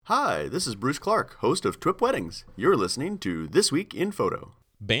Hi, this is Bruce Clark, host of TWIP Weddings. You're listening to This Week in Photo.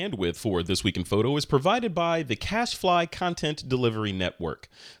 Bandwidth for This Week in Photo is provided by the CashFly Content Delivery Network.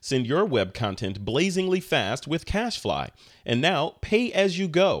 Send your web content blazingly fast with CashFly. And now, pay as you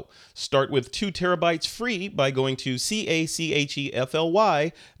go. Start with 2 terabytes free by going to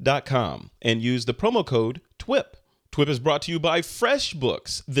CACHEFLY.com and use the promo code TWIP. TWIP is brought to you by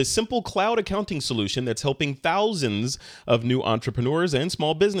FreshBooks, the simple cloud accounting solution that's helping thousands of new entrepreneurs and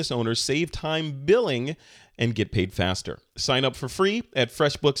small business owners save time billing and get paid faster. Sign up for free at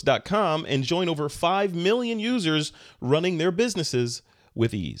freshbooks.com and join over 5 million users running their businesses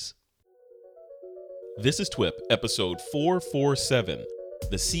with ease. This is TWIP, episode 447,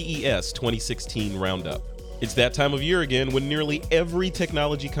 the CES 2016 Roundup. It's that time of year again when nearly every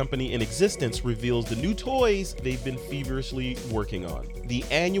technology company in existence reveals the new toys they've been feverishly working on. The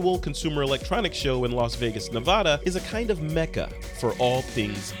annual Consumer Electronics Show in Las Vegas, Nevada is a kind of mecca for all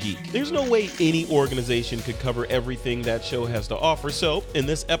things geek. There's no way any organization could cover everything that show has to offer, so in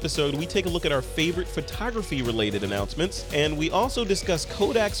this episode we take a look at our favorite photography-related announcements, and we also discuss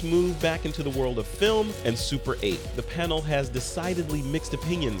Kodak's move back into the world of film and Super 8. The panel has decidedly mixed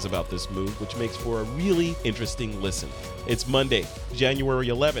opinions about this move, which makes for a really interesting listen. It's Monday, January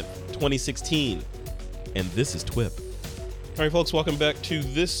 11th, 2016, and this is TWIP. All right, folks, welcome back to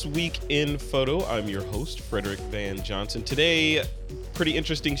This Week in Photo. I'm your host, Frederick Van Johnson. Today, pretty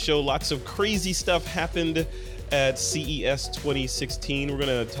interesting show. Lots of crazy stuff happened at CES 2016. We're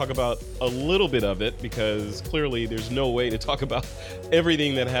going to talk about a little bit of it because clearly there's no way to talk about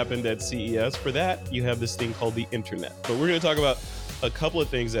everything that happened at CES. For that, you have this thing called the internet. But we're going to talk about a couple of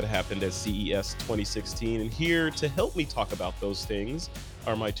things that happened at CES 2016, and here to help me talk about those things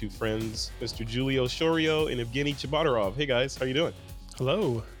are my two friends, Mr. Giulio Sciorio and Evgeny Tchebotarev. Hey guys, how you doing?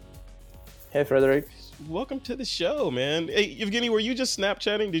 Hello. Hey, Frederick. Welcome to the show, man. Hey, Evgeny, were you just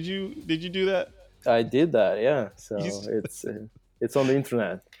Snapchatting? Did you do that? I did that, yeah. So it's on the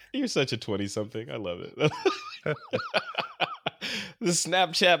internet. You're such a 20-something. I love it. The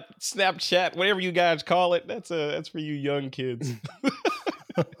Snapchat, whatever you guys call it, that's for you young kids.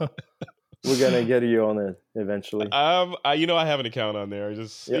 We're gonna get you on it eventually. I have an account on there.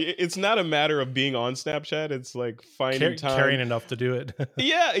 It's not a matter of being on Snapchat. It's like finding time, caring enough to do it.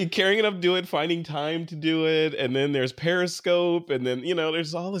 Yeah, caring enough to do it, finding time to do it, and then there's Periscope, and then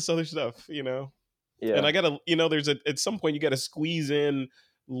there's all this other stuff. Yeah. And I gotta, at some point you gotta squeeze in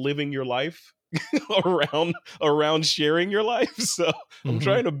living your life around sharing your life. So I'm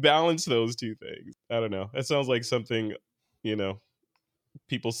trying to balance those two things. I don't know. That sounds like something,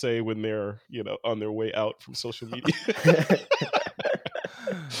 people say when they're, on their way out from social media.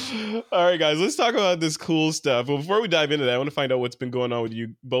 All right, guys, let's talk about this cool stuff. Well, before we dive into that, I want to find out what's been going on with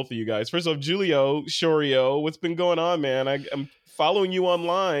you, both of you guys. First off, Giulio, Sciorio, what's been going on, man? I'm following you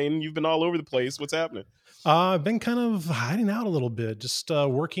online. You've been all over the place. What's happening? I've been kind of hiding out a little bit, just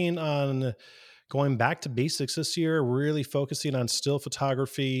working on going back to basics this year, really focusing on still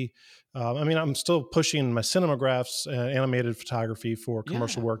photography. I'm still pushing my cinemagraphs, animated photography for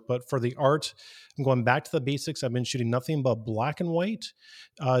commercial work, but for the art, I'm going back to the basics. I've been shooting nothing but black and white,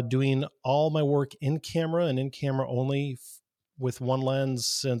 doing all my work in camera and in camera only with one lens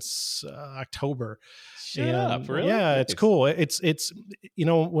since October. Shut up, really? Yeah, Nice. it's cool. It's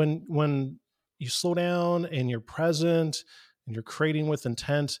when you slow down and you're present and you're creating with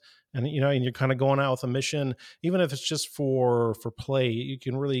intent, and and you're kind of going out with a mission, even if it's just for play, you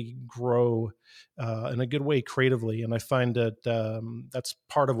can really grow in a good way creatively. And I find that that's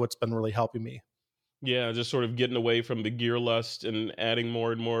part of what's been really helping me. Yeah, just sort of getting away from the gear lust and adding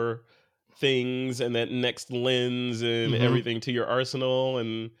more and more things and that next lens and everything to your arsenal.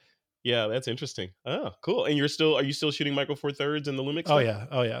 And yeah, that's interesting. Oh, cool. And are you still shooting Micro Four Thirds and the Lumix Oh stuff?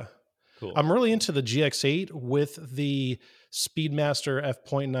 yeah. Cool. I'm really into the GX8 with the Speedmaster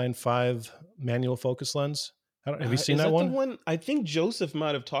f.95 manual focus lens. Have you seen that one? The one? I think Joseph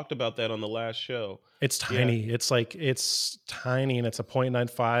might have talked about that on the last show. It's tiny. Yeah. It's tiny, and it's a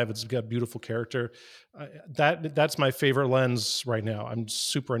 0.95. It's got beautiful character. That's my favorite lens right now. I'm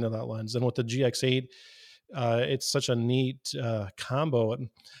super into that lens. And with the GX8, it's such a neat combo. And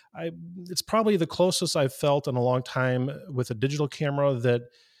it's probably the closest I've felt in a long time with a digital camera that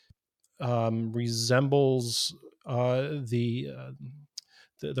resembles the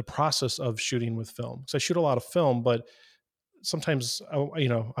process of shooting with film. Because I shoot a lot of film, but sometimes I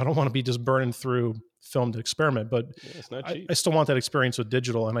don't want to be just burning through film to experiment. But it's not cheap. I still want that experience with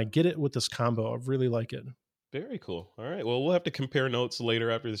digital, and I get it with this combo. I really like it. Very cool. All right. Well, we'll have to compare notes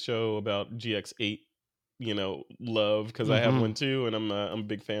later after the show about GX8, love, because I have one too, and I'm a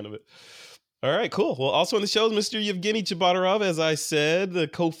big fan of it. All right, cool. Well, also on the show is Mr. Evgeny Tchebotarev, as I said, the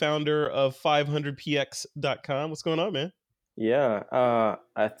co-founder of 500px.com. What's going on, man? Yeah,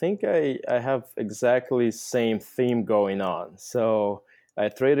 I think I have exactly same theme going on. So I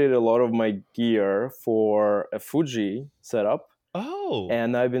traded a lot of my gear for a Fuji setup, Oh,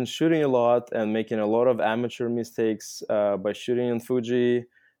 and I've been shooting a lot and making a lot of amateur mistakes by shooting in Fuji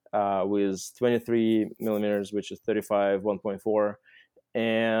with 23 millimeters, which is 35 1.4,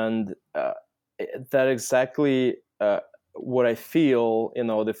 and that exactly what I feel.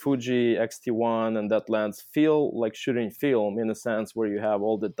 The Fuji X-T1 and that lens feel like shooting film in a sense where you have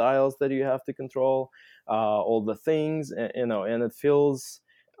all the dials that you have to control, all the things, and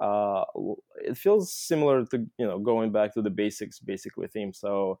uh, it feels similar to going back to the basics basically theme.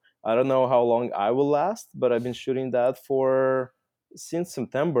 So I don't know how long I will last, but I've been shooting that for since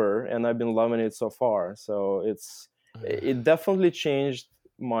September, and I've been loving it so far. So it definitely changed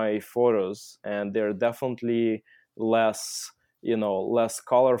my photos, and they're definitely less less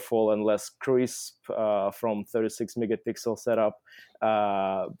colorful and less crisp from 36 megapixel setup,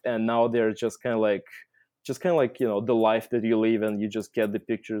 and now they're just kind of like the life that you live, and you just get the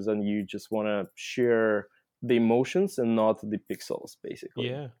pictures and you just want to share the emotions and not the pixels basically.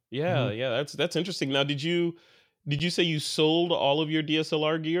 yeah. That's interesting. Now, did you say you sold all of your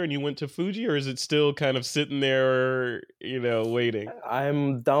DSLR gear and you went to Fuji, or is it still kind of sitting there, waiting?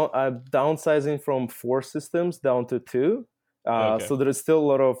 I'm downsizing from 4 systems down to 2. Okay. So there is still a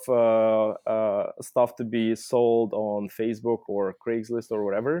lot of stuff to be sold on Facebook or Craigslist or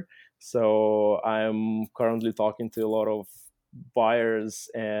whatever. So I'm currently talking to a lot of buyers,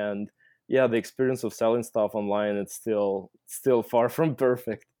 and yeah, the experience of selling stuff online, it's still far from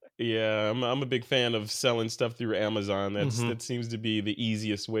perfect. Yeah, I'm a big fan of selling stuff through Amazon. Hmm. That seems to be the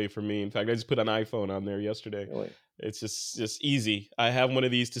easiest way for me. In fact, I just put an iPhone on there yesterday. Really. It's just easy. I have one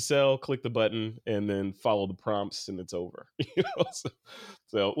of these to sell, click the button, and then follow the prompts, and it's over.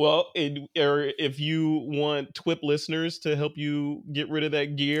 Or if you want TWIP listeners to help you get rid of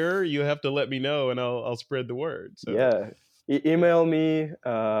that gear, you have to let me know, and I'll spread the word. So Yeah. Email me,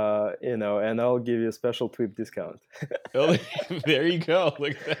 and I'll give you a special trip discount. oh, there you go.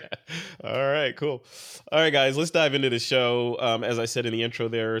 Look at that. All right, cool. All right, guys, let's dive into the show. As I said in the intro,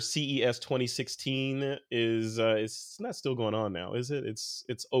 there, CES 2016 is it's not still going on now, is it? It's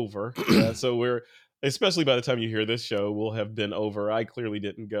over. Yeah, so we're especially by the time you hear this show, will have been over. I clearly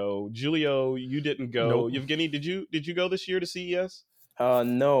didn't go. Giulio, you didn't go. Nope. Evgeny, did you go this year to CES?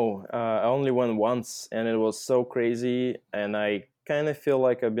 No, I only went once, and it was so crazy, and I kind of feel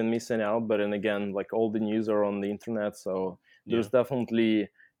like I've been missing out. But then again, like all the news are on the internet, so Yeah, there's definitely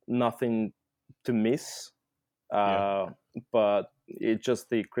nothing to miss. yeah. Uh, but it's just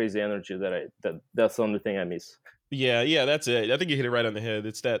the crazy energy that's the only thing I miss. Yeah, that's it. I think you hit it right on the head.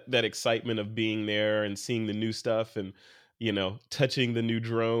 It's that excitement of being there and seeing the new stuff and touching the new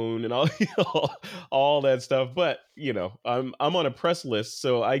drone and all all that stuff. But I'm on a press list,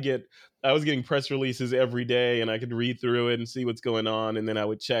 so I was getting press releases every day, and I could read through it and see what's going on, and then I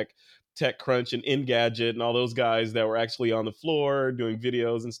would check TechCrunch and Engadget and all those guys that were actually on the floor doing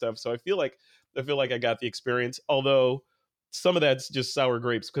videos and stuff. So I feel like I got the experience, although some of that's just sour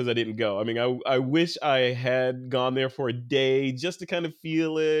grapes because I didn't go. I mean, I wish I had gone there for a day just to kind of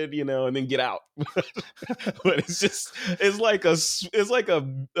feel it, and then get out. But it's like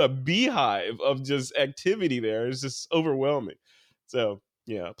a beehive of just activity there. It's just overwhelming. So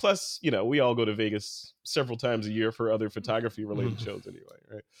yeah. Plus, we all go to Vegas several times a year for other photography related shows anyway,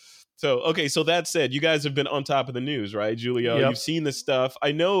 right? So okay, so that said, you guys have been on top of the news, right, Giulio? You've Yep. seen this stuff.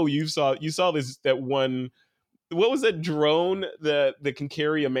 I know you saw that one. What was that drone that can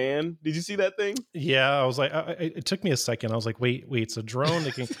carry a man? Did you see that thing? Yeah, I was like, it took me a second. I was like, wait, it's a drone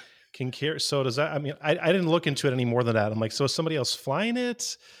that can carry. So does that? I mean, I didn't look into it any more than that. I'm like, so is somebody else flying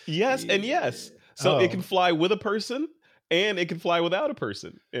it? Yes, and Yeah. yes. So it can Oh, fly with a person, and it can fly without a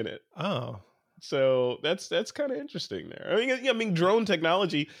person in it. oh, So that's kind of interesting there. I mean, drone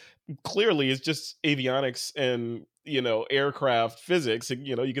technology clearly is just avionics and aircraft physics. And,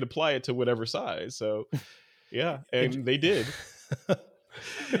 you could apply it to whatever size. So yeah, it, and they did.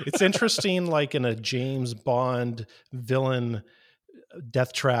 it's interesting. Like in a James Bond villain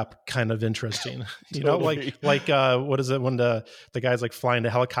death trap, kind of interesting. Like Totally. what is it when the guy's like flying a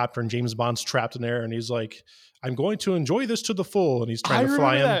helicopter and James Bond's trapped in there and he's like, I'm going to enjoy this to the full, and he's I trying to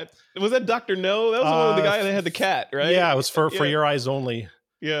fly remember him. that. Was that Dr. No? That was the one with the guy that had the cat, right? Yeah, it was for Yeah. your eyes only.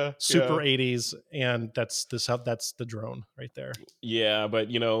 super 80s, and that's the drone right there. Yeah, but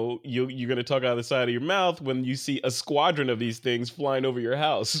you're gonna talk out of the side of your mouth when you see a squadron of these things flying over your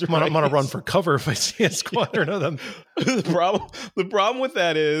house. Right? I'm gonna run for cover if I see a squadron of them. The problem with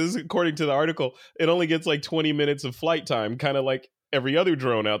that is, according to the article, it only gets like 20 minutes of flight time, kind of like every other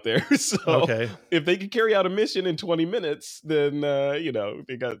drone out there. So if they could carry out a mission in 20 minutes, then you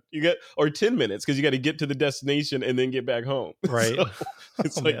get or 10 minutes, because you got to get to the destination and then get back home. Right. So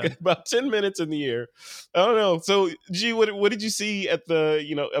it's about 10 minutes in the air. I don't know. So G, what did you see at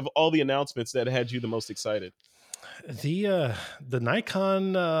the of all the announcements that had you the most excited? The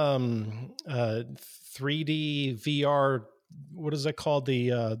Nikon 3D VR, what is that called?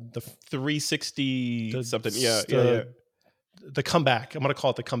 The 360 something. Yeah. The comeback. I'm going to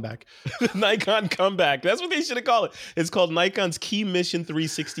call it the comeback. Nikon comeback. That's what they should have called it. It's called Nikon's Key Mission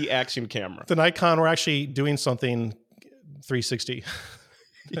 360 action camera. The Nikon were actually doing something 360.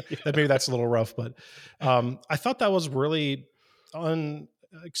 Maybe that's a little rough, but I thought that was really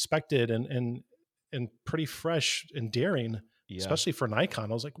unexpected and pretty fresh and daring, especially for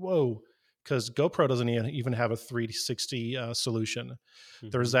Nikon. I was like, whoa, because GoPro doesn't even have a 360 solution. Mm-hmm.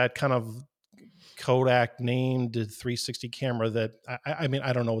 There's that kind of Kodak named 360 camera that I mean,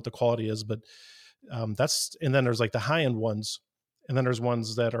 I don't know what the quality is, but and then there's like the high end ones, and then there's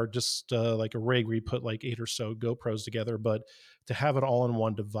ones that are just like a rig where you put like 8 or so GoPros together. But to have it all in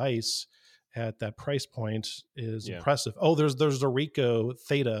one device at that price point is impressive. Oh, there's the Ricoh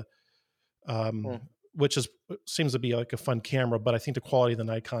Theta, which seems to be like a fun camera, but I think the quality of the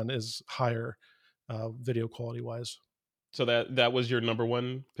Nikon is higher, video quality wise. So that was your number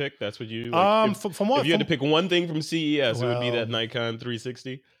one pick? That's what you if you had to pick one thing from CES, it would be that Nikon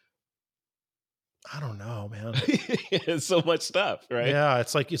 360? I don't know, man. It's so much stuff, right? Yeah,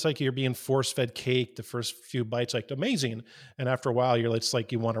 it's like you're being force-fed cake the first few bites, like amazing, and after a while, it's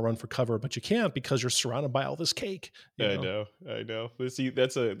like you want to run for cover, but you can't because you're surrounded by all this cake. I know. See,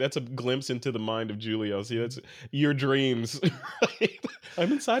 that's a glimpse into the mind of Giulio. See, that's your dreams. Right?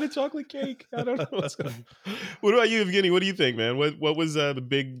 I'm inside a chocolate cake. I don't know what's going on. What about you, Evgeny? What do you think, man? What was the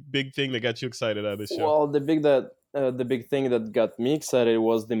big thing that got you excited out of this show? Well, the big thing that got me excited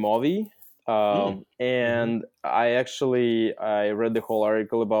was the movie. And I read the whole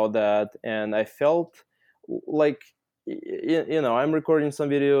article about that, and I felt like, I'm recording some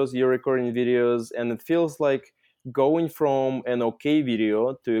videos, you're recording videos, and it feels like going from an okay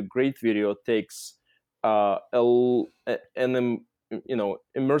video to a great video takes an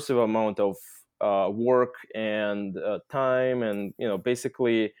immersive amount of work and time, and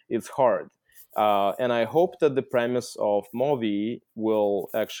basically it's hard. And I hope that the premise of movie will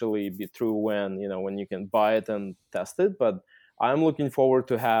actually be true when you can buy it and test it. But I'm looking forward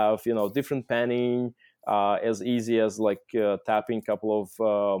to have different panning, as easy as like tapping a couple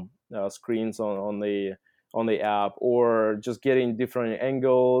of screens on the app, or just getting different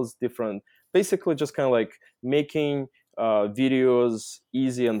angles, basically just kind of like making videos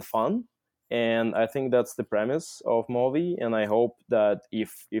easy and fun. And I think that's the premise of Movi, and I hope that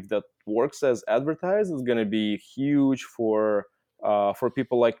if that works as advertised, it's going to be huge for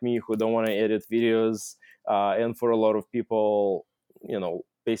people like me who don't want to edit videos, and for a lot of people,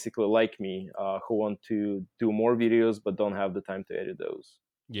 basically like me, who want to do more videos but don't have the time to edit those.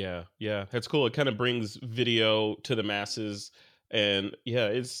 Yeah, that's cool. It kind of brings video to the masses. And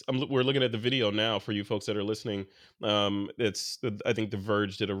we're looking at the video now for you folks that are listening. I think The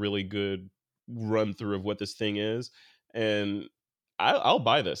Verge did a really good run through of what this thing is, and I'll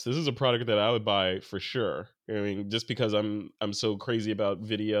buy this. This is a product that I would buy for sure. I mean, just because I'm so crazy about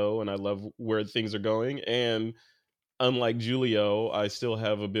video and I love where things are going. And unlike Giulio, I still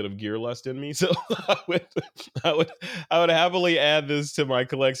have a bit of gear lust in me, so I would happily add this to my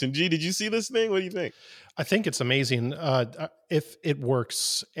collection. G, did you see this thing? What do you think? I think it's amazing. If it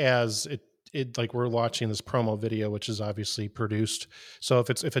works as it like we're watching this promo video, which is obviously produced. So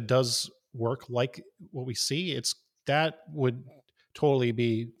if it does work like what we see, that would totally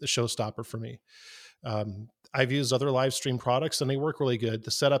be the showstopper for me. I've used other live stream products and they work really good.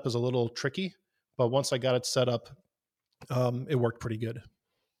 The setup is a little tricky, but once I got it set up, it worked pretty good.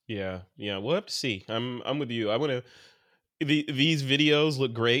 Yeah, we'll have to see. I'm with you. I want to. These videos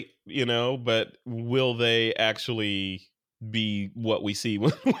look great, but will they actually be what we see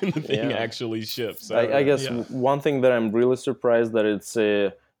when the thing actually ships? I guess one thing that I'm really surprised that it's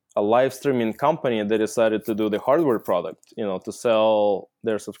a live streaming company that decided to do the hardware product, to sell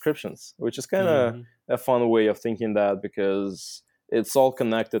their subscriptions, which is kind of a fun way of thinking that, because it's all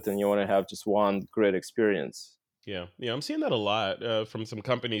connected and you want to have just one great experience. Yeah, I'm seeing that a lot from some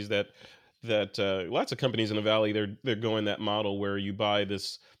companies that that lots of companies in the Valley, they're going that model where you buy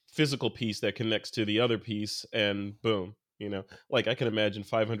this physical piece that connects to the other piece, and boom, like I can imagine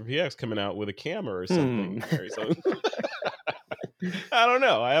 500px coming out with a camera or something. Or something. I don't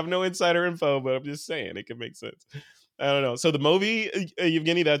know. I have no insider info, but I'm just saying it could make sense. I don't know. So the movie,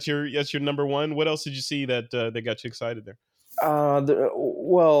 Evgeny, that's your number one. What else did you see that got you excited there?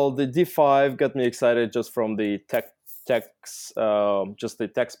 The D5 got me excited just from the just the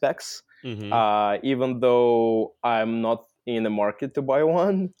tech specs. Mm-hmm. Even though I'm not in the market to buy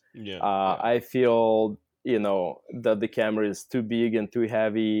one, I feel that the camera is too big and too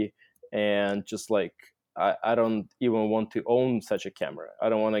heavy, and just like I don't even want to own such a camera. I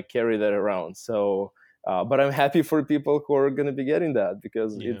don't want to carry that around. So, but I'm happy for people who are going to be getting that,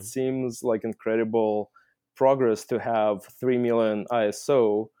 because it seems like incredible progress to have 3 million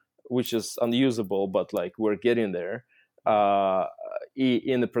ISO, which is unusable, but like we're getting there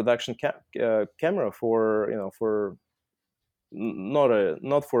in the production camera for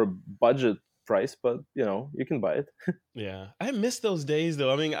not for a budget price, but you can buy it. Yeah, I miss those days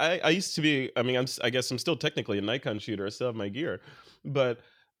though. I mean, I used to be. I mean, I guess I'm still technically a Nikon shooter. I still have my gear, but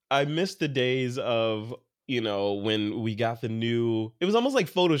I miss the days of when we got the new. It was almost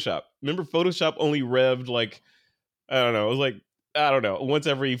like Photoshop. Remember, Photoshop only revved like I don't know. It was like I don't know, once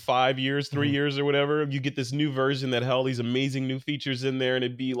every 5 years, 3 years, or whatever. You get this new version that had all these amazing new features in there, and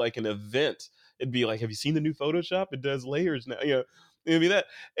it'd be like an event. It'd be like, have you seen the new Photoshop? It does layers now. It'd be that.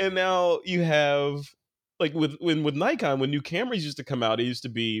 And now you have like with Nikon, when new cameras used to come out, it used to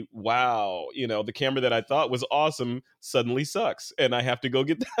be wow. The camera that I thought was awesome suddenly sucks, and I have to go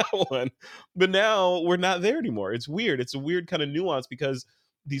get that one. But now we're not there anymore. It's weird. It's a weird kind of nuance because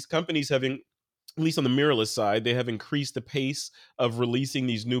these companies at least on the mirrorless side, they have increased the pace of releasing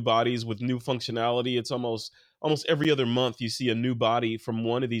these new bodies with new functionality. It's almost every other month you see a new body from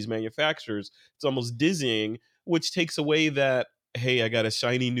one of these manufacturers. It's almost dizzying, which takes away that, hey, I got a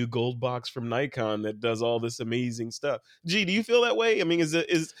shiny new gold box from Nikon that does all this amazing stuff. Gee, do you feel that way? I mean, is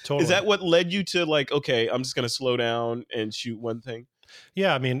Totally. that what led you to like, okay, I'm just going to slow down and shoot one thing?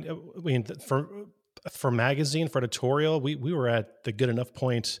 Yeah, I mean, for magazine, for editorial, we were at the good enough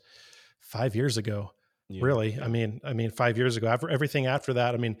point 5 years ago. Yeah, really, yeah. I mean, 5 years ago. Everything after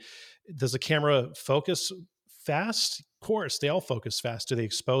that, I mean, does the camera focus fast? Of course, they all focus fast. Do they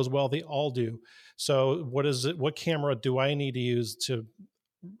expose well? They all do. So, what camera do I need to use to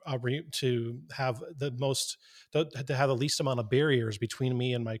have to have the least amount of barriers between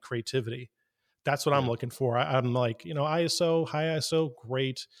me and my creativity? That's what I'm looking for. I'm like, ISO, high ISO,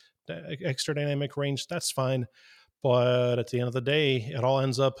 great. Extra dynamic range, that's fine. But at the end of the day, it all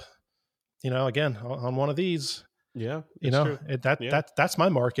ends up, again, on one of these. Yeah, it's true. That's my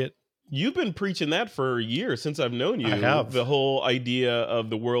market. You've been preaching that for years since I've known you. I have. The whole idea of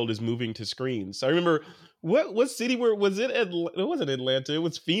the world is moving to screens. I remember what city was it? It wasn't Atlanta. It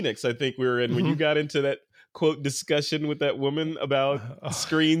was Phoenix. I think we were in when you got into that quote discussion with that woman about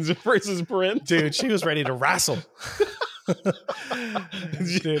screens versus print. Dude, she was ready to wrestle.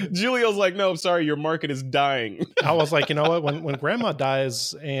 Giulio's like, no, I'm sorry, your market is dying. I was like, you know what? When grandma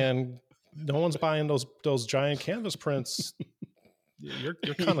dies and no one's buying those giant canvas prints, you're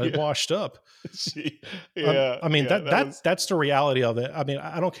kind of washed up. I mean, that's the reality of it. I mean,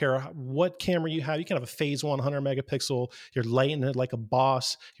 I don't care what camera you have. You can have a phase 100 megapixel. You're lighting it like a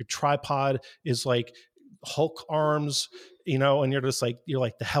boss. Your tripod is like Hulk arms, and you're just like,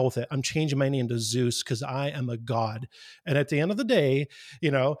 the hell with it. I'm changing my name to Zeus because I am a god. And at the end of the day,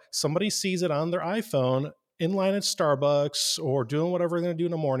 somebody sees it on their iPhone in line at Starbucks or doing whatever they're going to do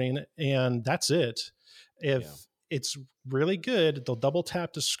in the morning, and that's it. If it's really good, they'll double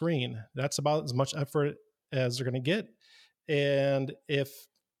tap the screen. That's about as much effort as they're going to get. And if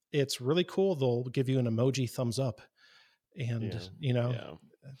it's really cool, they'll give you an emoji thumbs up. And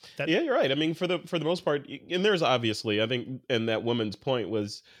you're right. I mean, for the most part, and there's obviously, I think, and that woman's point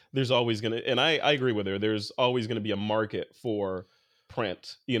was there's always going to, and I agree with her, there's always going to be a market for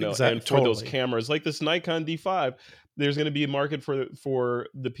print, exactly, and for those cameras like this Nikon D5, there's going to be a market for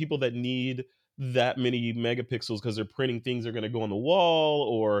the people that need that many megapixels because they're printing things that are going to go on the wall,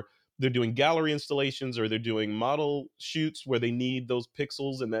 or they're doing gallery installations, or they're doing model shoots where they need those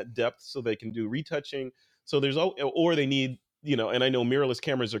pixels and that depth so they can do retouching. So or they need, and I know mirrorless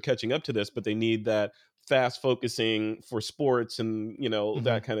cameras are catching up to this, but they need that fast focusing for sports and,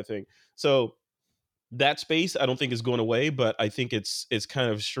 that kind of thing. So that space, I don't think is going away, but I think it's kind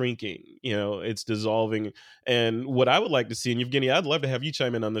of shrinking, it's dissolving. And what I would like to see, and Evgeny, I'd love to have you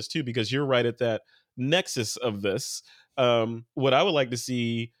chime in on this too, because you're right at that nexus of this. What I would like to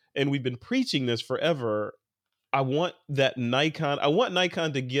see, and we've been preaching this forever, I want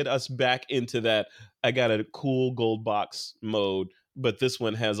Nikon to get us back into that. I got a cool gold box mode, but this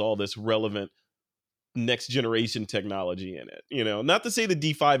one has all this relevant next generation technology in it. Not to say the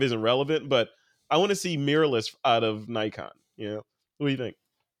D5 isn't relevant, but I want to see mirrorless out of Nikon. What do you think?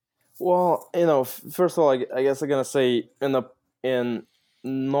 Well, first of all, I guess I'm gonna say in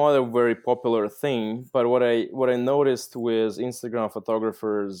not a very popular thing, but what I noticed with Instagram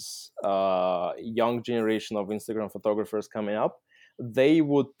photographers, young generation of Instagram photographers coming up, they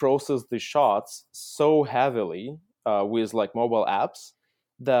would process the shots so heavily with like mobile apps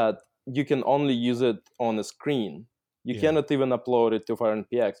that you can only use it on a screen. You cannot even upload it to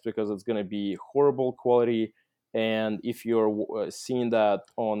 400px because it's gonna be horrible quality. And if you're seeing that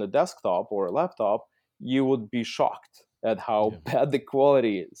on a desktop or a laptop, you would be shocked at how bad the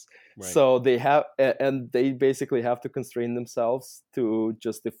quality is. Right. So they basically have to constrain themselves to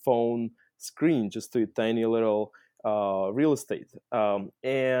just the phone screen, just to a tiny little real estate.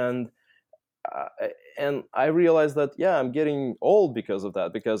 And I realized that I'm getting old because of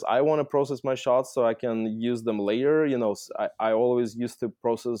that, because I want to process my shots so I can use them later. I always used to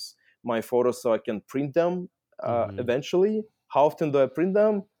process my photos so I can print them eventually. How often do I print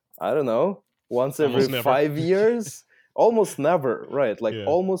them? I don't know. Once every 5 years. Almost never, right? Like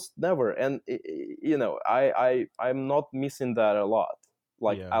almost never. And I'm not missing that a lot.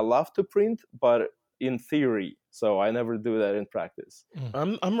 Like I love to print, but in theory, so I never do that in practice.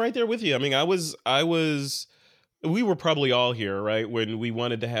 I'm right there with you. I mean, we were probably all here, right, when we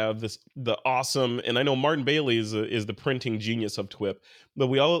wanted to have the awesome, and I know Martin Bailey is the printing genius of TWIP,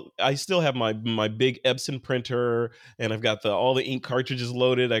 but I still have my big Epson printer, and I've got all the ink cartridges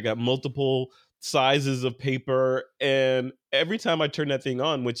loaded. I got multiple sizes of paper, and every time I turn that thing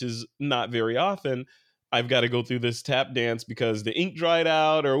on, which is not very often, I've got to go through this tap dance because the ink dried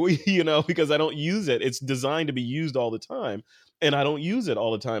out, or because I don't use it. It's designed to be used all the time, and I don't use it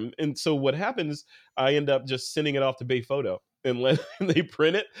all the time. And so what happens, I end up just sending it off to Bay Photo and let they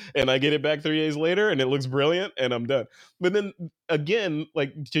print it, and I get it back 3 days later, and it looks brilliant, and I'm done. But then again,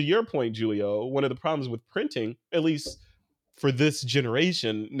 like to your point, Giulio, one of the problems with printing, at least for this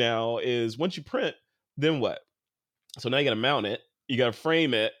generation now, is once you print, then what? So now you got to mount it, you got to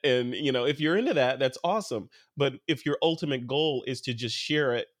frame it, and if you're into that, that's awesome. But if your ultimate goal is to just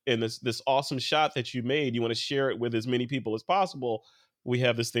share it in this awesome shot that you made, you want to share it with as many people as possible, we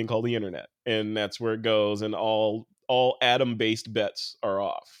have this thing called the internet, and that's where it goes, and all atom based bets are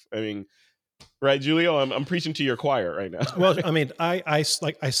off. I mean, right, Giulio? I'm preaching to your choir right now. Well, I mean, I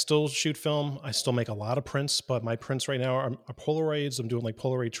still shoot film. I still make a lot of prints, but my prints right now are Polaroids. I'm doing like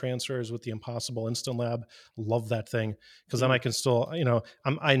Polaroid transfers with the Impossible Instant Lab. Love that thing because then I can still,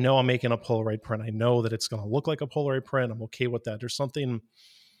 I know I'm making a Polaroid print. I know that it's going to look like a Polaroid print. I'm okay with that. There's something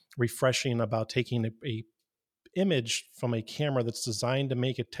refreshing about taking a image from a camera that's designed to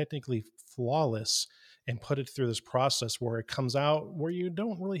make it technically flawless and put it through this process where it comes out where you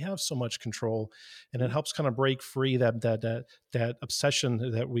don't really have so much control, and it helps kind of break free that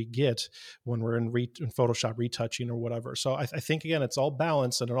obsession that we get when we're in Photoshop retouching or whatever. So I think again, it's all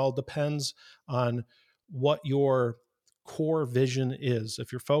balance, and it all depends on what your core vision is.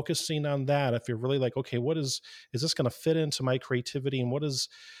 If you're focusing on that, if you're really like, okay, is this going to fit into my creativity, and what is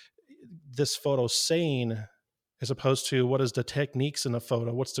this photo saying, as opposed to what is the techniques in the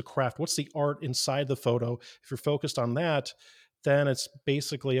photo, what's the craft, what's the art inside the photo. If you're focused on that, then it's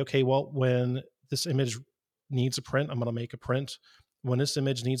basically, okay, well, when this image needs a print, I'm going to make a print. When this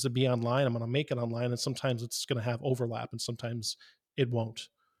image needs to be online, I'm going to make it online. And sometimes it's going to have overlap and sometimes it won't.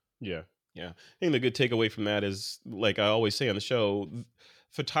 Yeah. I think the good takeaway from that is, like I always say on the show,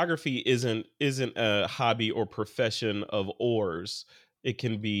 photography isn't a hobby or profession of oars. It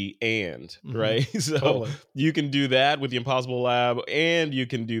can be right? So totally. You can do that with the Impossible Lab, and you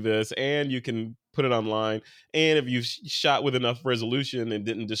can do this, and you can put it online. And if you've shot with enough resolution and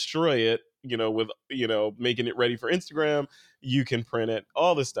didn't destroy it, with making it ready for Instagram, you can print it,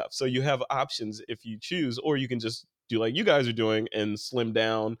 all this stuff. So you have options if you choose, or you can just do like you guys are doing and slim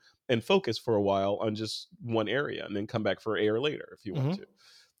down and focus for a while on just one area, and then come back for air later if you want to.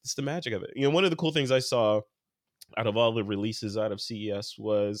 It's the magic of it. One of the cool things I saw out of all the releases out of CES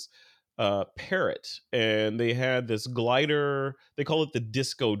was Parrot, and they had this glider. They call it the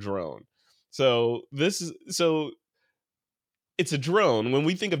disco drone. So it's a drone. When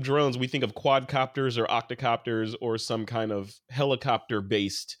we think of drones, we think of quadcopters or octocopters or some kind of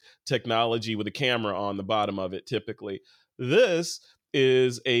helicopter-based technology with a camera on the bottom of it, typically. This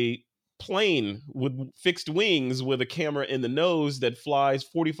is a plane with fixed wings with a camera in the nose that flies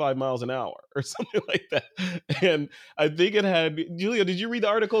 45 miles an hour or something like that. And I think it had, Giulio, did you read the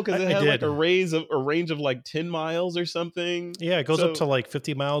article? Because it I had like did. a range of like 10 miles or something. Yeah, it goes up So to like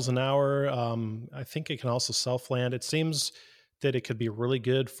 50 miles an hour. I think it can also self-land. It seems that it could be really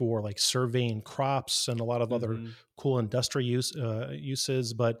good for like surveying crops and a lot of other mhm, cool industrial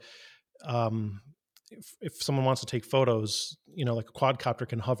uses. But um, if someone wants to take photos, like a quadcopter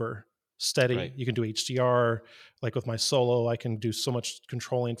can hover steady. right. You can do HDR. Like with my Solo, I can do so much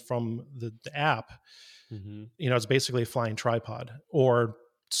controlling from the app. hmm It's basically a flying tripod, or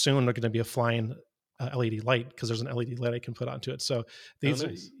soon they're going to be a flying LED light, because there's an LED light I can put onto it. So Oh, these,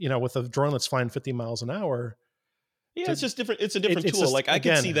 nice. with a drone that's flying 50 miles an hour, Yeah, to, it's just different. It's a different it's tool. just, Like I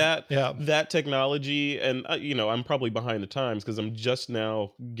could see again, that yeah. that technology, and I'm probably behind the times because I'm just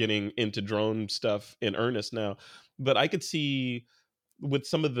now getting into drone stuff in earnest now. But I could see with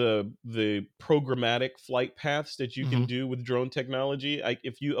some of the programmatic flight paths that you can Mhm. do with drone technology,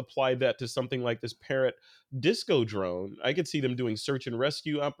 if you apply that to something like this Parrot Disco drone, I could see them doing search and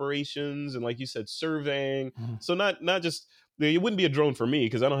rescue operations and, like you said, surveying. Mhm. So not just, it wouldn't be a drone for me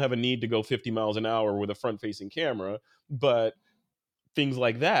because I don't have a need to go 50 miles an hour with a front facing camera, but things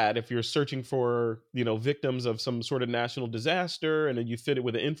like that, if you're searching for victims of some sort of national disaster and then you fit it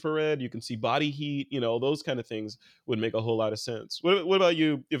with an infrared, you can see body heat, those kind of things would make a whole lot of sense. What about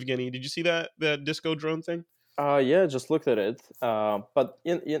you, Evgeny? Did you see that disco drone thing? Yeah, just looked at it. But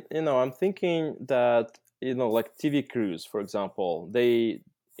I'm thinking that like TV crews, for example,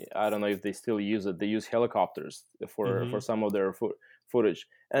 I don't know if they still use it. They use helicopters for Hmm. some of their footage,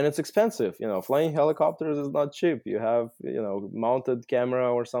 and it's expensive. Flying helicopters is not cheap. You have mounted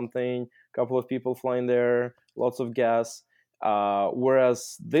camera or something, couple of people flying there, lots of gas.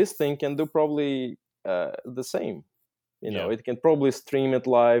 Whereas this thing can do probably the same. Yeah, It can probably stream it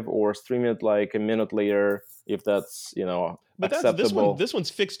live or stream it like a minute later if that's but that's this one. acceptable. This one's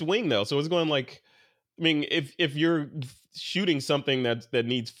fixed wing though, so it's going like. I mean, if you're shooting something that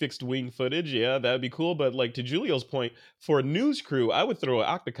needs fixed wing footage, yeah, that'd be cool. But like to Julio's point, for a news crew, I would throw an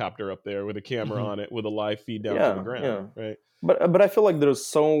octocopter up there with a camera Mhm. on it with a live feed down to the Yeah, ground, yeah. right? But I feel like there's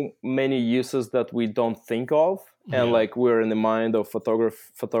so many uses that we don't think of, and Mhm. Yeah. like we're in the mind of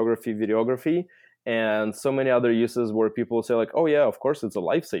photography, videography, and so many other uses where people say like, oh yeah, of course it's a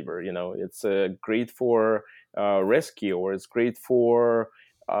lifesaver. It's great for rescue, or it's great for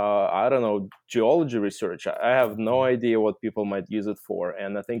I don't know, geology research. I have no Mhm. idea what people might use it for,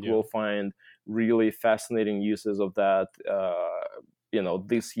 and I think Yeah. we'll find really fascinating uses of that.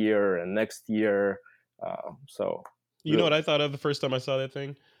 This year and next year. So You know really. what I thought of the first time I saw that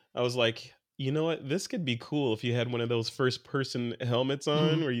thing? I was like, you know what? This could be cool if you had one of those first person helmets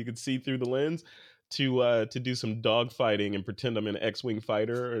on Mhm. where you could see through the lens to do some dog fighting and pretend I'm an X-wing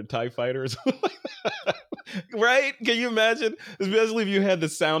fighter or a TIE fighter or something like that. Right? Can you imagine? Especially if you had the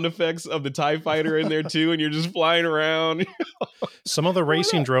sound effects of the TIE fighter in there too and you're just flying around. Some of the Why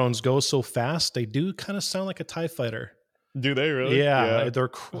racing not? drones go so fast, they do kind of sound like a TIE fighter. Do they really? Yeah, Yeah. they're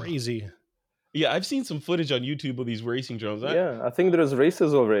crazy. Yeah, I've seen some footage on YouTube of these racing drones. Yeah, I think there's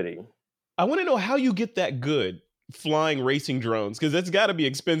races already. I want to know how you get that good flying racing drones because that's got to be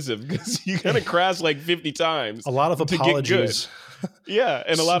expensive because you got to crash like 50 times A lot of to get good. apologies. Yeah,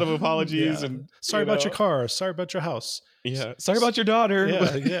 and a lot of apologies Yeah. and Sorry about your car. Sorry about your house. yeah, sorry about your daughter.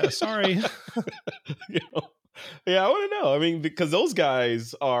 Yeah, sorry. You know? Yeah, I want to know. I mean, because those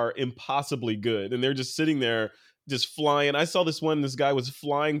guys are impossibly good and they're just sitting there just flying. I saw this guy was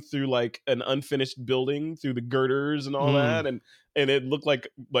flying through like an unfinished building through the girders and all Mm, that and it looked like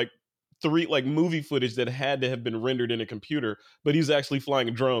three like movie footage that had to have been rendered in a computer, but he was actually flying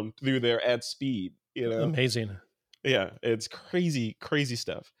a drone through there at speed. amazing. Yeah, it's crazy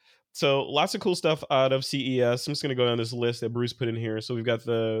stuff. So lots of cool stuff out of CES. I'm just gonna go down this list that Bruce put in here. So we've got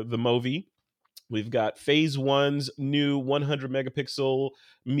the Movi. We've got Phase One's new 100 megapixel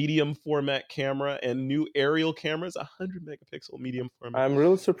medium format camera and new aerial cameras, 100 megapixel medium format. I'm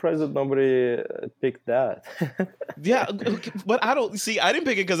really surprised that nobody picked that. Yeah, okay, but I don't see. I didn't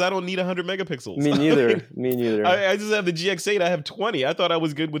pick it because I don't need 100 megapixels. Me I mean, neither. Me neither. I just have the GX8. I have 20. I thought I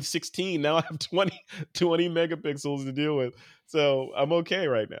was good with 16. Now I have 20 megapixels to deal with. So I'm okay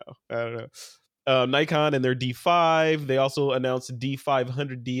right now. I don't know. Nikon and their D5. They also announced a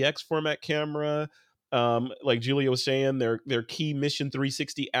D500DX format camera. Like Giulio was saying, their key Mission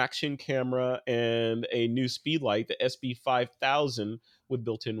 360 action camera and a new speed light, the SB5000 with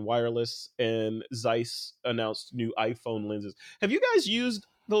built-in wireless. And Zeiss announced new iPhone lenses. Have you guys used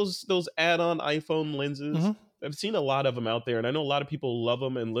those add-on iPhone lenses? Mhm. I've seen a lot of them out there, and I know a lot of people love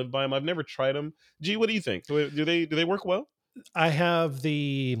them and live by them. I've never tried them. Gee, what do you think? Do they work well? I have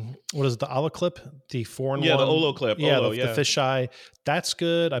the Olo clip, the 4-in-1. Yeah, the Olo clip. Yeah, Olo, the fisheye. That's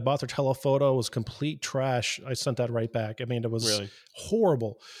good. I bought their telephoto. It was complete trash. I sent that right back. I mean, it was Really?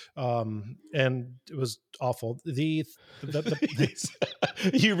 horrible, and it was awful. The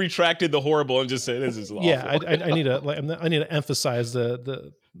You retracted the horrible and just said this is awful. yeah, I need to emphasize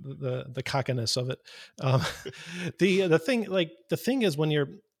the cockiness of it. The thing is, when you're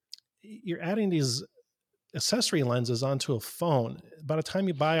adding these accessory lenses onto a phone, by the time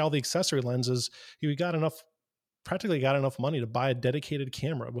you buy all the accessory lenses, you practically got enough money to buy a dedicated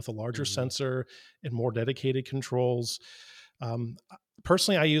camera with a larger sensor and more dedicated controls.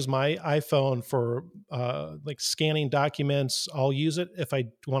 Personally, I use my iPhone for like scanning documents. I'll use it if I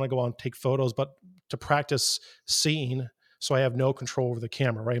want to go out and take photos, but to practice seeing, so I have no control over the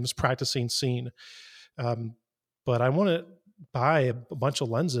camera, right? I'm just practicing seeing. But I want to buy a bunch of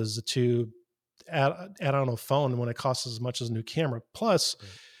lenses to add on a phone when it costs as much as a new camera. Plus,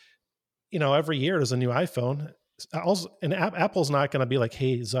 every year there's a new iPhone. Also, and Apple's not going to be like,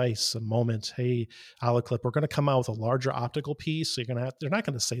 "Hey, Zeiss, a moment. Hey, Holoclip, we're going to come out with a larger optical piece." So they're not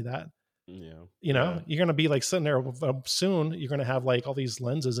going to say that. Yeah. You're going to be like sitting there soon. You're going to have like all these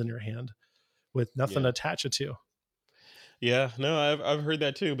lenses in your hand with nothing to attach it to. Yeah, no, I've heard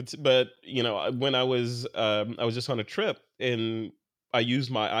that too. But when I was just on a trip and I used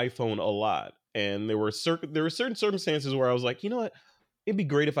my iPhone a lot, and there were certain circumstances where I was like, you know what, it'd be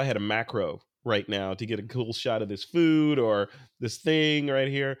great if I had a macro right now to get a cool shot of this food or this thing right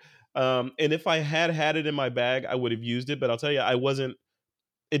here. And if I had it in my bag, I would have used it. But I'll tell you,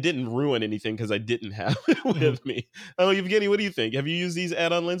 it didn't ruin anything because I didn't have it with me. Oh, Evgeny, what do you think? Have you used these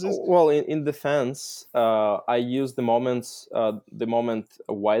add-on lenses? Well, in defense, I use the Moment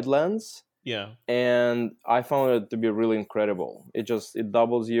wide lens. Yeah. And I found it to be really incredible. It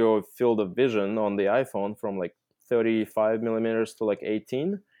doubles your field of vision on the iPhone from like 35 millimeters to like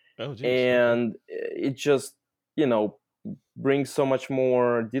 18. Oh, geez. And it just, brings so much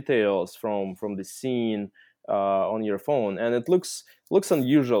more details from the scene on your phone, and it looks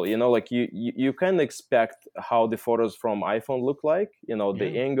unusual. Like you kind of expect how the photos from iPhone look like,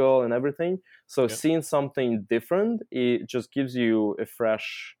 the angle and everything. So seeing something different, it just gives you a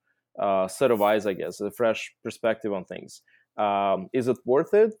fresh set of eyes, I guess, a fresh perspective on things. Is it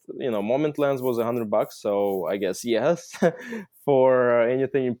worth it? Moment lens was $100, so I guess yes. For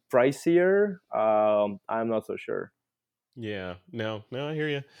anything pricier, I'm not so sure. Yeah, no, I hear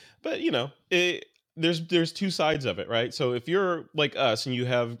you. But there's two sides of it, right? So if you're like us and you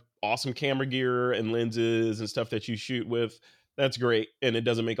have awesome camera gear and lenses and stuff that you shoot with, that's great. And it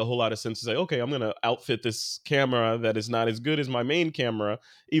doesn't make a whole lot of sense to say, okay, I'm going to outfit this camera that is not as good as my main camera.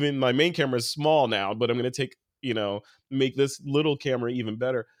 Even my main camera is small now, but I'm going to make this little camera even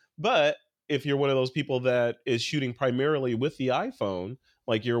better. But if you're one of those people that is shooting primarily with the iPhone,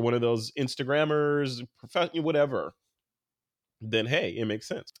 like you're one of those Instagrammers, professional, whatever, then hey, it makes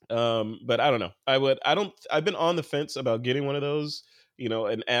sense. But I don't know. I've been on the fence about getting one of those,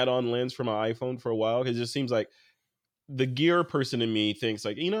 an add-on lens for my iPhone for a while, because it just seems like the gear person in me thinks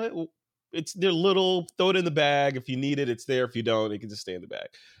like, they're little, throw it in the bag. If you need it, it's there. If you don't, it can just stay in the bag.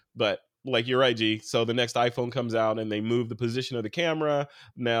 But like, you're right, G. So the next iPhone comes out and they move the position of the camera.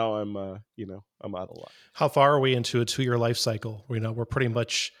 Now I'm out of luck. How far are we into a 2-year life cycle? We're pretty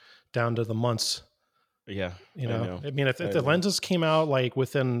much down to the months. Yeah. I mean, if the lenses came out like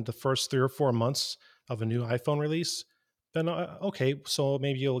within the first 3 or 4 months of a new iPhone release, then okay, so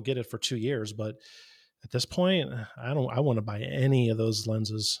maybe you'll get it for 2 years. But at this point, I want to buy any of those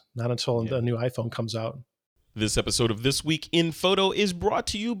lenses, not until the new iPhone comes out. This episode of This Week in Photo is brought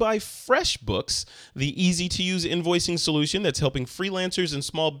to you by FreshBooks, the easy-to-use invoicing solution that's helping freelancers and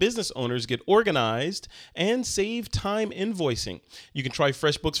small business owners get organized and save time invoicing. You can try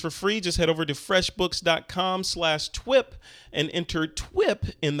FreshBooks for free. Just head over to freshbooks.com/TWIP and enter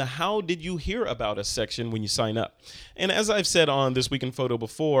TWIP in the How Did You Hear About Us section when you sign up. And as I've said on This Week in Photo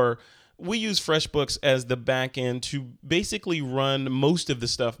before, we use FreshBooks as the back end to basically run most of the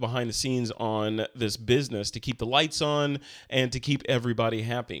stuff behind the scenes on this business, to keep the lights on and to keep everybody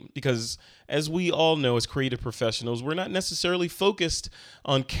happy. Because as we all know, as creative professionals, we're not necessarily focused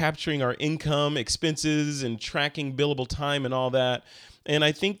on capturing our income, expenses, and tracking billable time and all that. And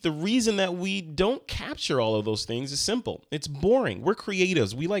I think the reason that we don't capture all of those things is simple. It's boring. We're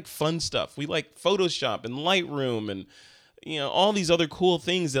creatives. We like fun stuff. We like Photoshop and Lightroom and all these other cool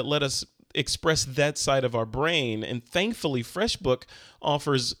things that let us express that side of our brain. And thankfully, FreshBook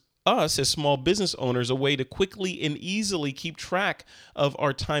offers us as small business owners a way to quickly and easily keep track of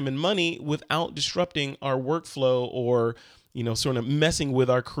our time and money without disrupting our workflow or sort of messing with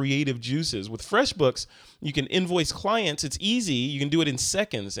our creative juices. With FreshBooks, you can invoice clients. It's easy. You can do it in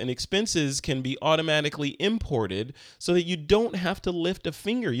seconds, and expenses can be automatically imported so that you don't have to lift a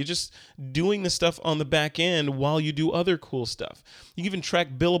finger. You're just doing the stuff on the back end while you do other cool stuff. You can even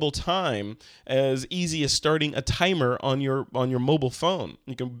track billable time as easy as starting a timer on your mobile phone.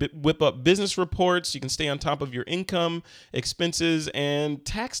 You can whip up business reports. You can stay on top of your income, expenses, and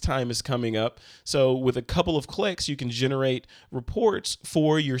tax time is coming up. So with a couple of clicks, you can generate reports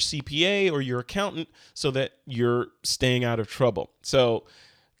for your CPA or your accountant so that you're staying out of trouble. So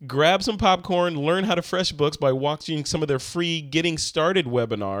grab some popcorn, learn how to FreshBooks by watching some of their free Getting Started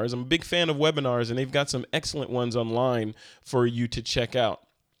webinars. I'm a big fan of webinars, and they've got some excellent ones online for you to check out.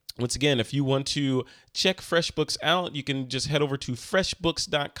 Once again, if you want to check FreshBooks out, you can just head over to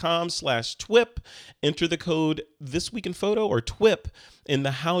freshbooks.com/TWIP, enter the code This Week in Photo or TWIP in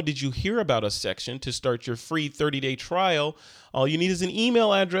the How Did You Hear About Us section to start your free 30-day trial. All you need is an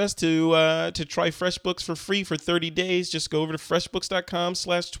email address to try FreshBooks for free for 30 days. Just go over to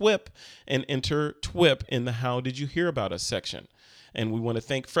freshbooks.com/TWIP and enter TWIP in the How Did You Hear About Us section. And we want to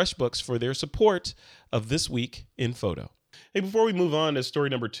thank FreshBooks for their support of This Week in Photo. Hey, before we move on to story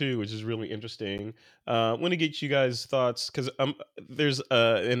number 2, which is really interesting, I want to get you guys' thoughts because there's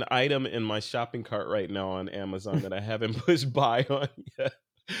an item in my shopping cart right now on Amazon that I haven't pushed buy on yet.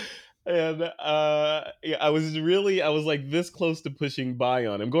 And I was like this close to pushing buy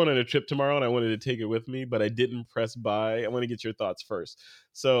on. I'm going on a trip tomorrow and I wanted to take it with me, but I didn't press buy. I want to get your thoughts first.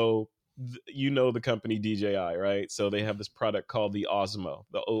 So the company DJI, right? So they have this product called the Osmo,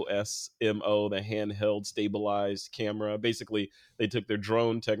 the OSMO, the handheld stabilized camera. Basically, they took their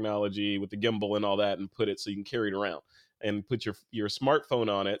drone technology with the gimbal and all that and put it so you can carry it around and put your smartphone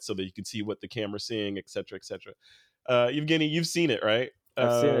on it so that you can see what the camera's seeing, et cetera, et cetera. Evgeny, you've seen it, right?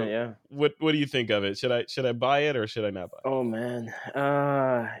 I've seen it, yeah. What do you think of it? Should I buy it or should I not buy it? Oh man,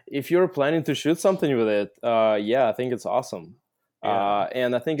 if you're planning to shoot something with it, yeah, I think it's awesome. Yeah.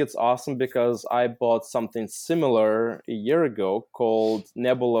 And I think it's awesome because I bought something similar a year ago called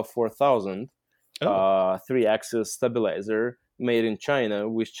Nebula 4000, 3-axis stabilizer made in China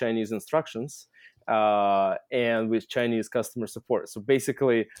with Chinese instructions and with Chinese customer support. So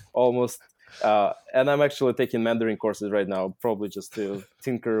basically almost... and I'm actually taking Mandarin courses right now, probably just to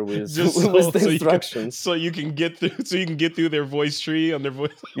tinker with the instructions, so you can get through their voice tree on their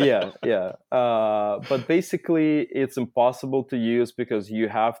voice. yeah. But basically, it's impossible to use because you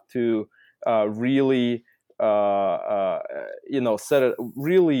have to really, set it,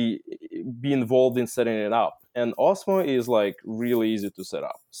 really be involved in setting it up. And Osmo is like really easy to set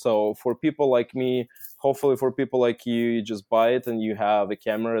up. So for people like me, hopefully for people like you just buy it and you have a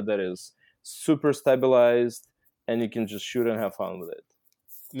camera that is super stabilized and you can just shoot and have fun with it.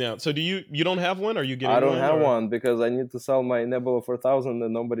 Now, so you don't have one? Are you getting one? I don't have one because I need to sell my Nebula 4000 that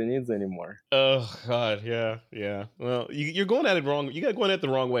nobody needs anymore. Oh God, yeah. Well, you're going at it wrong. You got going at it the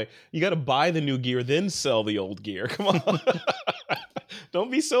wrong way. You got to buy the new gear, then sell the old gear. Come on, don't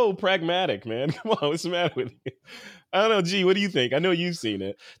be so pragmatic, man. Come on, what's the matter with you? I don't know, G. What do you think? I know you've seen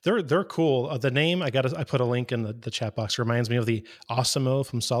it. They're cool. The name I put a link in the chat box. Reminds me of the Osmo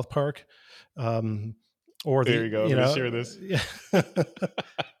from South Park. Or there you go. Let me share this. Yeah.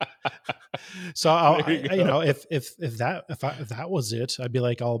 So if that was it, I'd be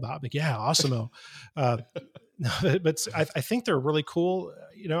like all about like, yeah, Osmo. But I think they're really cool.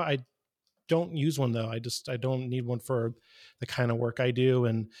 I don't use one though. I don't need one for the kind of work I do.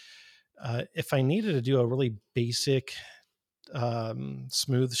 And if I needed to do a really basic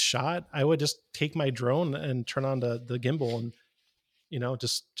smooth shot, I would just take my drone and turn on the gimbal and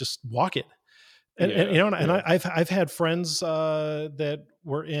just walk it. And I've had friends that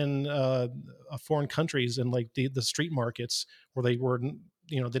were in foreign countries and like the street markets where they were,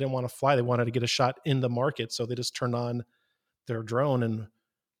 they didn't want to fly. They wanted to get a shot in the market. So they just turned on their drone and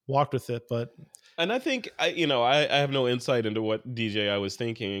walked with it. And I think, I have no insight into what DJI was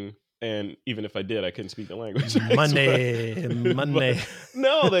thinking. And even if I did, I couldn't speak the language. Money.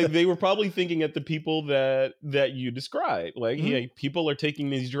 No, they were probably thinking at the people that you described. Like, hey, people are taking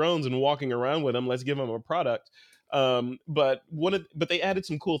these drones and walking around with them. Let's give them a product. But they added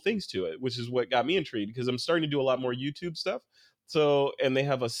some cool things to it, which is what got me intrigued because I'm starting to do a lot more YouTube stuff. So, and they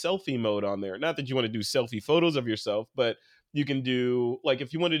have a selfie mode on there. Not that you want to do selfie photos of yourself, but you can do, like,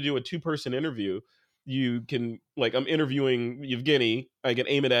 if you want to do a 2-person interview, you can, like, I'm interviewing Evgeny, I can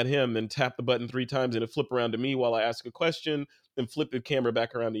aim it at him and tap the button 3 times and it flip around to me while I ask a question, then flip the camera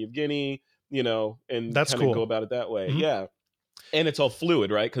back around to Evgeny, and that's kind of cool. go about it that way. Yeah. And it's all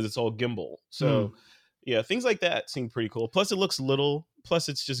fluid, right? Because it's all gimbal. So yeah, things like that seem pretty cool. Plus it looks little, Plus,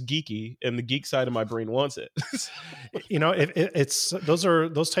 it's just geeky, and the geek side of my brain wants it. It's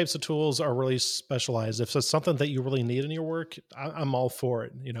those types of tools are really specialized. If it's something that you really need in your work, I'm all for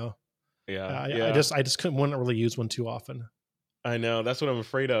it. Yeah, I just wouldn't really use one too often. I know, that's what I'm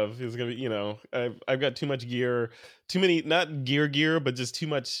afraid of. Is gonna be, I've got too much gear, too many, not gear, but just too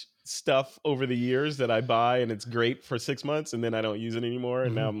much stuff over the years that I buy, and it's great for 6 months, and then I don't use it anymore,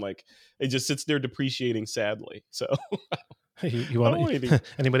 and now I'm like, it just sits there depreciating sadly. So you I don't want anything.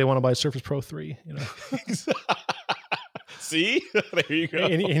 Anybody want to buy Surface Pro 3? See, there you go.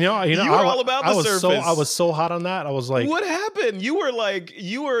 And, you were all about the Surface. I was so hot on that. I was like, what happened? You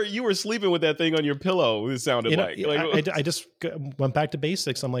were sleeping with that thing on your pillow. It sounded I just went back to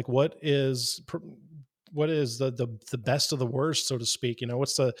basics. I'm like, what is the best of the worst, so to speak?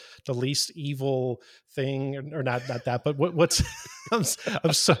 What's the least evil thing, or not that, but what's I'm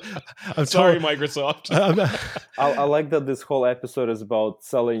sorry, Microsoft. I like that this whole episode is about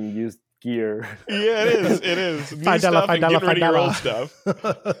selling used gear. Yeah, it is. New $5, stuff and getting rid of your old stuff.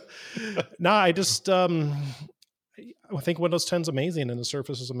 No, I just I think Windows 10 is amazing, and the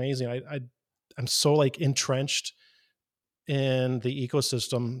Surface is amazing. I'm so like entrenched in the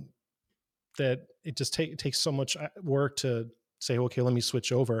ecosystem that it just takes so much work to say, okay, let me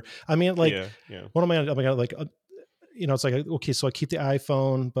switch over. I mean, like, what am I like? It's like, okay, so I keep the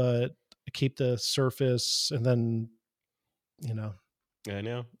iPhone, but I keep the Surface, and then, I know,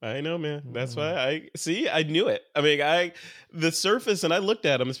 man. That's why I knew it. I mean, the Surface, and I looked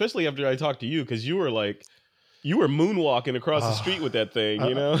at them, especially after I talked to you, because you were moonwalking across the street with that thing,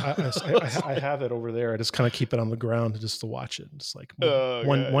 I have it over there. I just kind of keep it on the ground just to watch it. Just like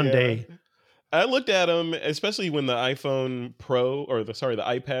one day. I looked at them, especially when the iPhone Pro, or the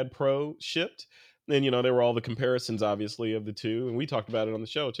iPad Pro shipped. And, there were all the comparisons, obviously, of the two. And we talked about it on the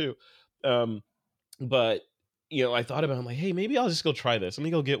show, too. But, I thought about it. I'm like, hey, maybe I'll just go try this. Let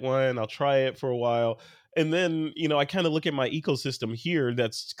me go get one. I'll try it for a while. And then, I kind of look at my ecosystem here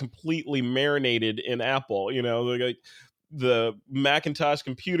that's completely marinated in Apple, like the Macintosh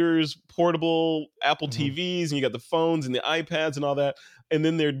computers, portable Apple TVs, and you got the phones and the iPads and all that. And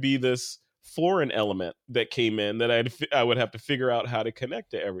then there'd be this foreign element that came in that I would have to figure out how to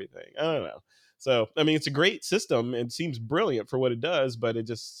connect to everything. I don't know. So, I mean, it's a great system. It seems brilliant for what it does, but it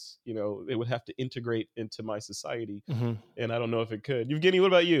just, it would have to integrate into my society. And I don't know if it could. Evgeny, what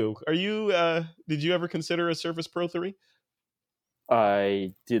about you? Did you ever consider a Surface Pro 3?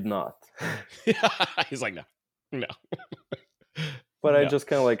 I did not. He's like, no. But I just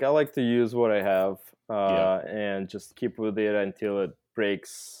kind of I like to use what I have and just keep with it until it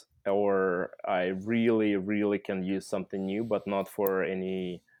breaks, or I really, really can use something new, but not for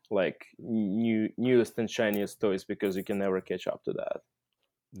any newest and shiniest toys, because you can never catch up to that.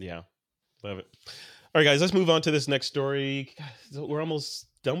 Yeah, love it. All right, guys, let's move on to this next story. We're almost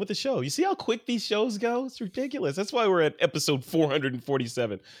done with the show. You see how quick these shows go? It's ridiculous. That's why we're at episode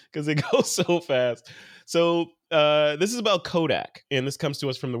 447, because it goes so fast. So this is about Kodak, and this comes to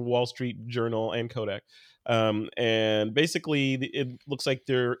us from the Wall Street Journal and Kodak. And basically, it looks like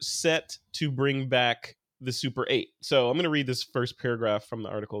they're set to bring back the Super 8. So I'm going to read this first paragraph from the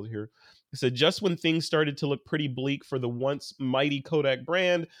article here. It said, just when things started to look pretty bleak for the once mighty Kodak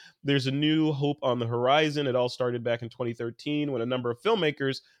brand, there's a new hope on the horizon. It all started back in 2013 when a number of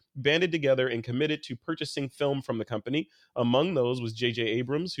filmmakers banded together and committed to purchasing film from the company. Among those was J.J.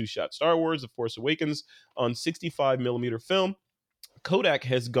 Abrams, who shot Star Wars: The Force Awakens on 65 millimeter film. Kodak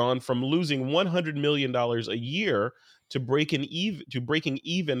has gone from losing $100 million a year to breaking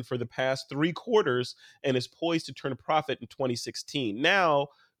even for the past 3 quarters, and is poised to turn a profit in 2016. Now,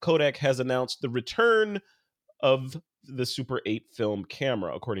 Kodak has announced the return of the Super 8 film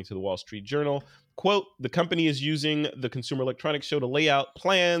camera, according to the Wall Street Journal. Quote, the company is using the Consumer Electronics Show to lay out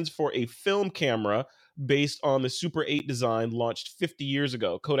plans for a film camera based on the Super 8 design launched 50 years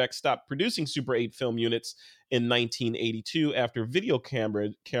ago. Kodak stopped producing Super 8 film units in 1982 after video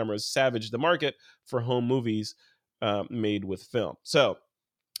cameras savaged the market for home movies made with film. So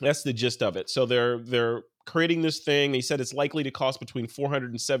that's the gist of it. So they're creating this thing. They said it's likely to cost between $400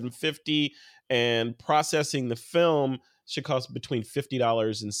 and $750, and processing the film should cost between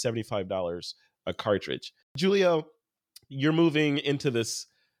 $50 and $75 a cartridge. Giulio, you're moving into this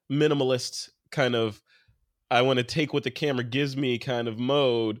minimalist kind of, I want to take what the camera gives me kind of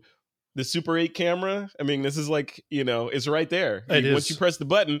mode. The Super 8 camera, I mean, this is like, it's right there. Once you press the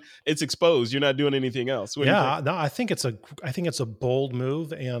button, it's exposed. You're not doing anything else. No, I think it's a bold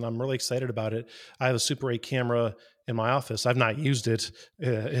move, and I'm really excited about it. I have a Super 8 camera in my office. I've not used it.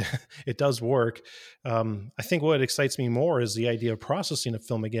 It does work. I think what excites me more is the idea of processing a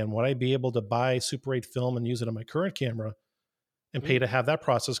film again. Would I be able to buy Super 8 film and use it on my current camera and pay to have that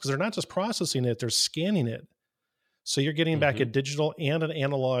process, because they're not just processing it, they're scanning it. So you're getting back a digital and an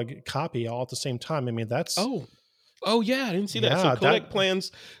analog copy all at the same time. I mean, that's Oh yeah, I didn't see that. So Kodak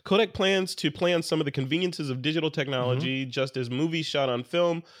plans to plan some of the conveniences of digital technology, just as movies shot on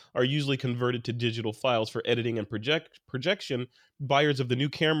film are usually converted to digital files for editing and projection. Buyers of the new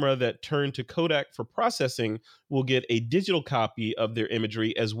camera that turn to Kodak for processing will get a digital copy of their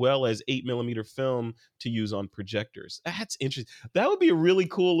imagery as well as 8mm film to use on projectors. That's interesting. That would be a really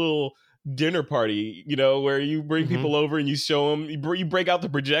cool little dinner party, where you bring people over and you show them, you break out the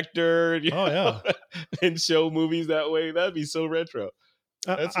projector, and show movies that way. That'd be so retro.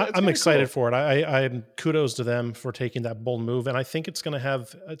 I'm excited for it. I'm kudos to them for taking that bold move, and I think it's going to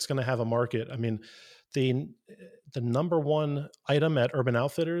have a market. I mean, the number one item at Urban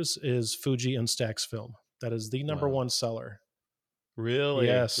Outfitters is Fuji Instax film. That is the number one seller. Really?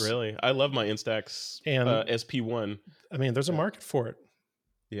 Yes. Really. I love my Instax and SP1. I mean, there's a market for it.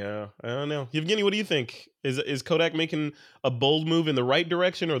 Yeah, I don't know. Evgeny, what do you think? Is Kodak making a bold move in the right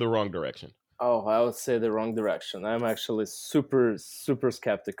direction or the wrong direction? Oh, I would say the wrong direction. I'm actually super, super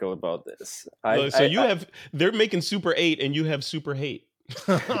skeptical about this. They're making Super 8 and you have Super Hate.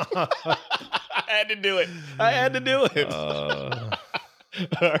 I had to do it.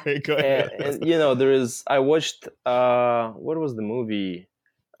 All right, go ahead. And I watched, what was the movie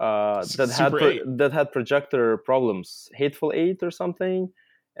that had projector problems? Hateful Eight or something?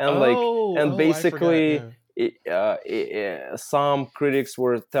 And basically, some critics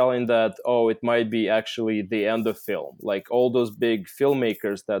were telling that, it might be actually the end of film. Like all those big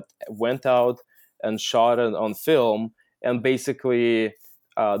filmmakers that went out and shot it on film, and basically,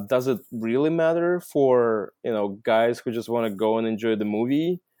 does it really matter for guys who just want to go and enjoy the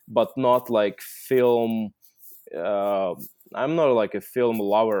movie, but not like film? I'm not like a film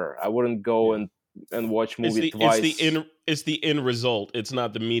lover. I wouldn't go and watch movie twice. It's the end result. It's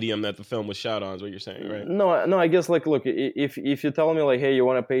not the medium that the film was shot on, is what you're saying, right? No. I guess look, if you tell me hey, you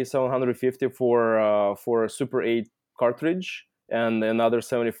want to pay $750 for a Super 8 cartridge and another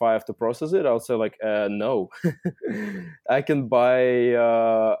 $75 to process it, I'll say no. I can buy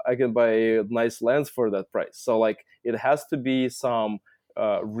a nice lens for that price. So it has to be some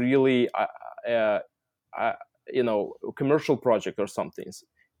really commercial project or something.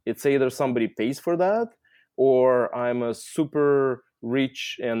 It's either somebody pays for that, or I'm a super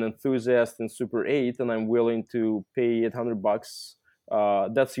rich and enthusiast in Super 8 and I'm willing to pay $800.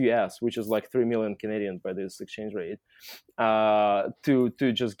 That's US, which is like 3 million Canadian by this exchange rate, to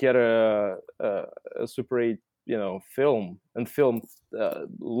just get a Super 8 film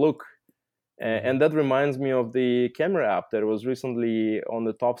look. And that reminds me of the camera app that was recently on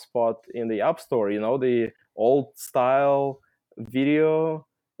the top spot in the App Store. The old style video.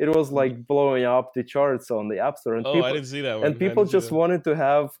 It was blowing up the charts on the App Store. And I didn't see that one. And people just wanted to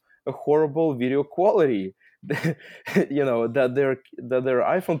have a horrible video quality, that their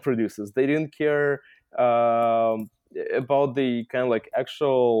iPhone produces. They didn't care about the kind of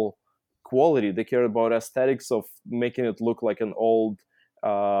actual quality. They care about aesthetics of making it look like an old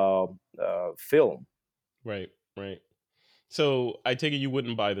film. Right. So I take it you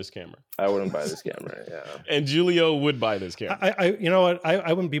wouldn't buy this camera. I wouldn't buy this camera. Yeah. And Giulio would buy this camera.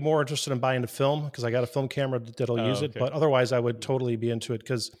 I wouldn't be more interested in buying a film because I got a film camera that'll use it. But otherwise, I would totally be into it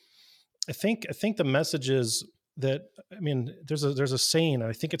because I think the message is that, there's a saying, and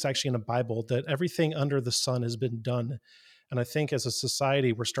I think it's actually in the Bible, that everything under the sun has been done. And I think as a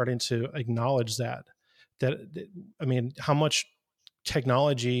society, we're starting to acknowledge that how much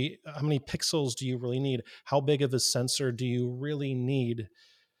technology, how many pixels do you really need? How big of a sensor do you really need?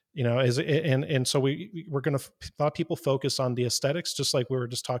 And so we're going to, a lot of people focus on the aesthetics, just like we were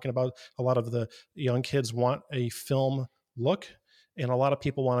just talking about. A lot of the young kids want a film look, and a lot of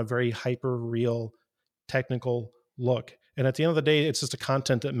people want a very hyper real technical look. And at the end of the day, it's just the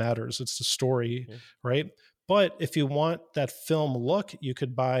content that matters. It's the story, right? But if you want that film look, you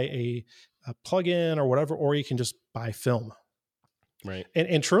could buy a plug-in or whatever, or you can just buy film. Right.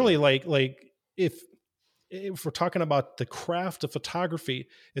 And truly, if we're talking about the craft of photography,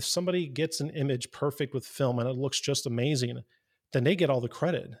 if somebody gets an image perfect with film and it looks just amazing, then they get all the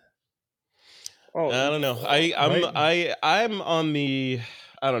credit. I don't know. I'm on the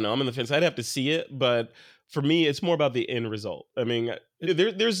fence. I'd have to see it, but for me, it's more about the end result. I mean,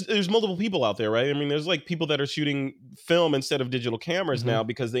 there's multiple people out there, right? I mean, there's like people that are shooting film instead of digital cameras now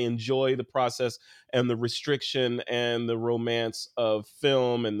because they enjoy the process and the restriction and the romance of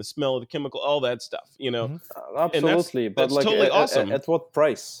film and the smell of the chemical, all that stuff, Absolutely, and but that's like totally awesome. At what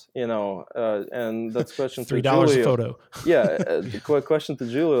price, and that's question to $3 Giulio. a photo. Yeah, the question to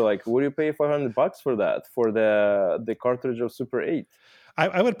Giulio, like, would you pay $500 for that, for the cartridge of Super 8?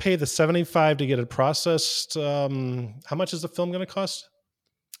 I would pay the $75 to get it processed. How much is the film going to cost?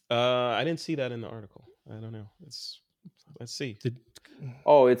 I didn't see that in the article. I don't know. Let's see.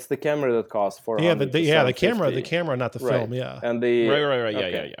 It's the camera that costs $400. The camera, not the film. Yeah, and the right.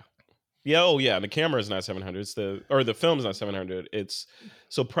 okay. Yeah. Oh, yeah. The camera is not 700. The film is not 700.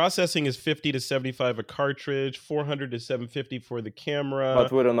 So processing is 50 to 75 a cartridge, 400 to 750 for the camera.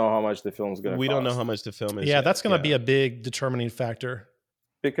 But we don't know how much the film is going to cost. We don't know how much the film is. Yeah, that's going to be a big determining factor.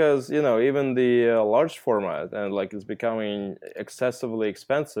 Because even the large format and like it's becoming excessively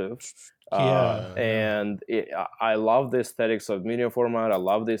expensive. And I love the aesthetics of medium format. I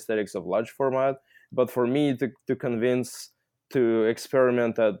love the aesthetics of large format. But for me to convince to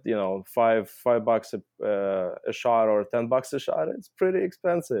experiment at $5 a shot or $10 a shot, it's pretty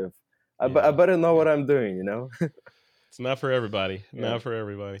expensive. I better know what I'm doing. It's not for everybody. Not for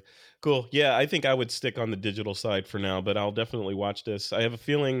everybody. Cool. Yeah, I think I would stick on the digital side for now, but I'll definitely watch this. I have a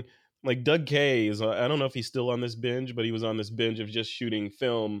feeling like Doug Kay is, I don't know if he's still on this binge, but he was on this binge of just shooting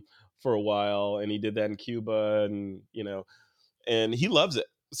film for a while, and he did that in Cuba, and and he loves it.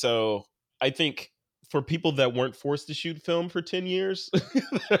 So I think for people that weren't forced to shoot film for 10 years,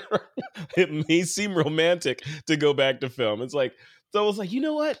 it may seem romantic to go back to film. It's like, so I was like, you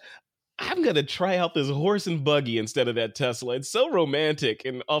know what? I'm going to try out this horse and buggy instead of that Tesla. It's so romantic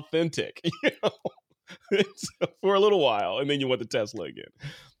and authentic, for a little while. And then you want the Tesla again.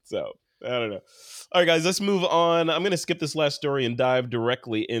 So I don't know. All right, guys, let's move on. I'm going to skip this last story and dive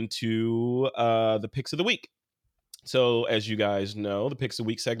directly into the picks of the week. So as you guys know, the picks of the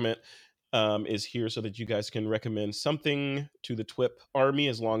week segment is here so that you guys can recommend something to the TWIP army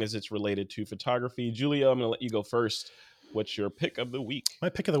as long as it's related to photography. Giulio, I'm going to let you go first. What's your pick of the week? My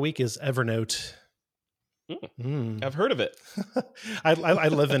pick of the week is Evernote. I've heard of it. I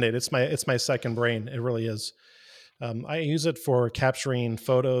live in it. It's my second brain. It really is. I use it for capturing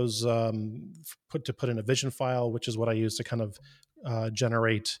photos, put in a vision file, which is what I use to kind of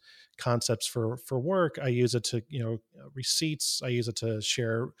generate concepts for work. I use it to receipts. I use it to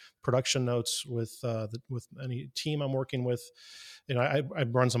share production notes with any team I'm working with. I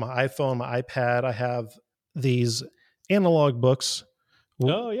run on my iPhone, my iPad. I have these analog books,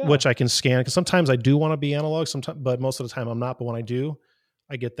 which I can scan, because sometimes I do want to be analog, but most of the time I'm not. But when I do,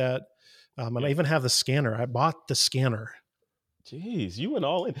 I get that. And I even have the scanner. I bought the scanner. Jeez, you went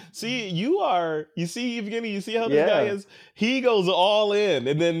all in. See, you see, Evgeny, you see how this guy is? He goes all in.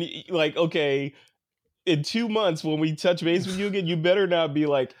 And then, like, okay, in 2 months when we touch base with you again, you better not be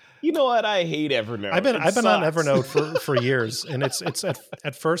like, you know what, I hate Evernote. I've been on Evernote for years. And it's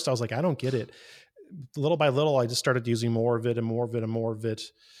at first I was like, I don't get it. Little by little, I just started using more of it and more of it and more of it.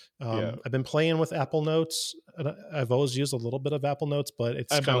 I've been playing with Apple Notes. I've always used a little bit of Apple Notes, but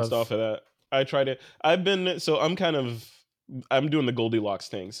I bounced off of that. I tried it. I'm doing the Goldilocks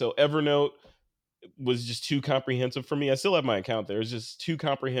thing. So Evernote was just too comprehensive for me. I still have my account there. It's just too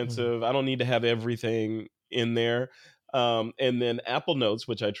comprehensive. I don't need to have everything in there. And then Apple Notes,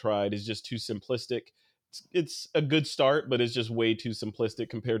 which I tried, is just too simplistic. It's a good start, but it's just way too simplistic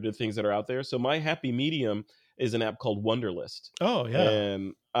compared to the things that are out there. So my happy medium is an app called Wunderlist. Oh yeah.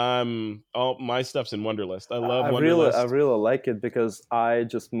 And all my stuff's in Wunderlist. I love Wunderlist. I really like it because I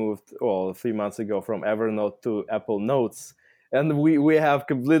just moved 3 months ago from Evernote to Apple Notes, and we have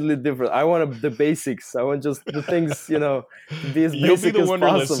completely different. I want the basics. I want just the things, be as You'll basic be the as Wunderlist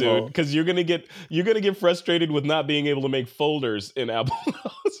possible. soon, because you're gonna get frustrated with not being able to make folders in Apple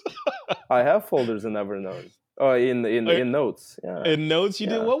Notes. I have folders in Evernote. Oh, in Notes. Yeah. In Notes, you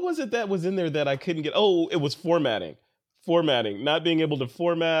did. What was it that was in there that I couldn't get? Oh, it was formatting. Not being able to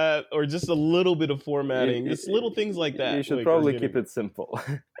format, or just a little bit of formatting. Just little things like that. You should probably keep it simple.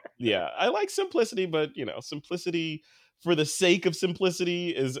 Yeah, I like simplicity, but simplicity for the sake of simplicity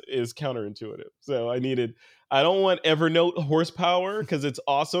is counterintuitive. So I don't want Evernote horsepower, because it's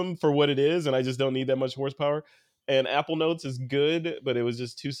awesome for what it is, and I just don't need that much horsepower. And Apple Notes is good, but it was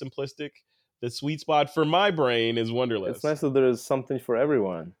just too simplistic. The sweet spot for my brain is Wunderlist. It's nice that there is something for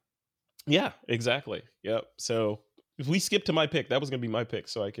everyone. Yeah, exactly. Yep. So if we skip to my pick, that was going to be my pick,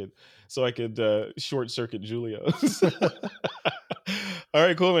 so I could short circuit Giulio. All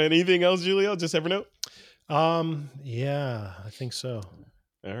right, cool, man. Anything else, Giulio? Just Evernote? Yeah, I think so.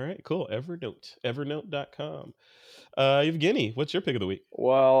 All right, cool. Evernote.com. Evgeny, what's your pick of the week?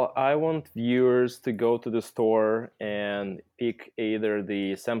 Well, I want viewers to go to the store and pick either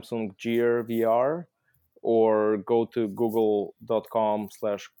the Samsung Gear VR or go to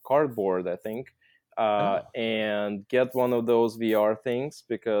google.com/cardboard, I think, Oh, and get one of those VR things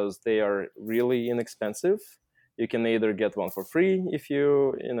because they are really inexpensive. You can either get one for free if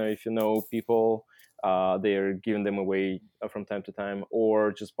you know people, they're giving them away from time to time,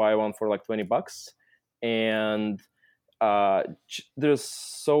 or just buy one for like $20. And there's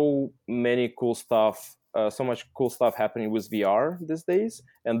so much cool stuff happening with VR these days,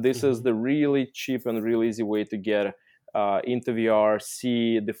 and this is the really cheap and really easy way to get into VR,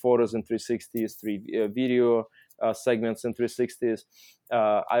 see the photos in 360s, video segments in 360s.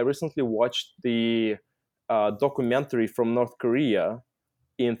 I recently watched the documentary from North Korea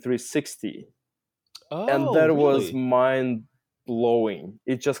in 360, and oh, that was really? mind blowing.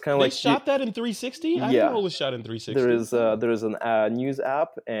 It just kind of They like shot that in 360? I didn't know yeah, it was shot in 360. there is an news app,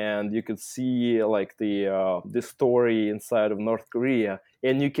 and you could see like the story inside of North Korea,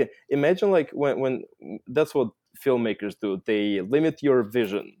 and you can imagine like when that's what filmmakers do. They limit your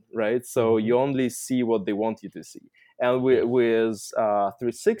vision, right? So Hmm. you only see what they want you to see. And Yeah. with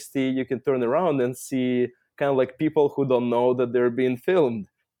 360, you can turn around and see kind of like people who don't know that they're being filmed.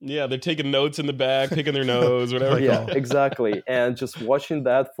 Yeah, they're taking notes in the back, picking their nose, whatever. Like Yeah, all exactly. And just watching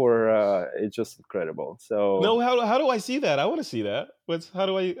that for it's just incredible. So No, how do I see that? I want to see that. How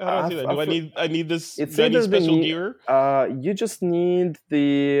do I see that? I I need this? it's Do I need either special gear? you just need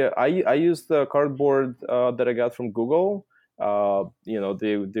I use the cardboard that I got from Google.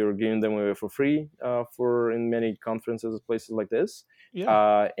 They were giving them away for free for in many conferences, places like this.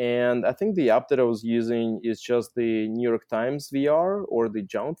 Yeah. And I think the app that I was using is just the New York Times VR or the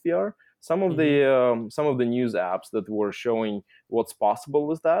Jaunt VR. Hmm. Some of the news apps that were showing what's possible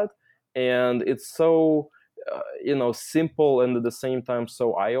with that, and it's so simple and at the same time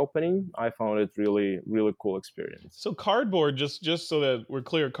so eye-opening. I found it really really cool experience. So cardboard, just so that we're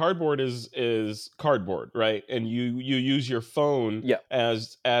clear, cardboard is cardboard, right? And you use your phone Yeah.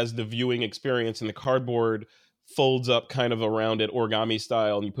 as the viewing experience, and the cardboard folds up kind of around it origami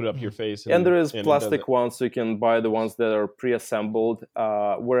style, and you put it up to your Mhm. face, And there is and it does it. plastic ones, so you can buy the ones that are pre-assembled,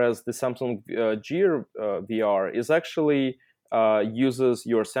 whereas the Samsung Gear VR is actually uses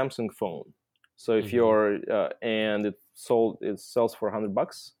your Samsung phone. So if Hmm. you're and it sells for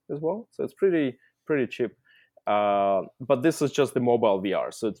 $100 as well, so it's pretty cheap. But this is just the mobile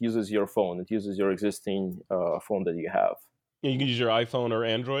VR, so it uses your phone, it uses your existing phone that you have. You can use your iPhone or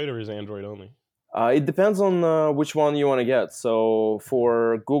Android, or is Android only? It depends on which one you want to get. So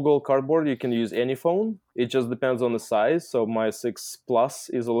for Google Cardboard, you can use any phone. It just depends on the size. So my 6 Plus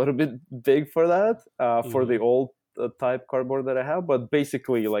is a little bit big for that, for the Hmm. old type cardboard that I have. But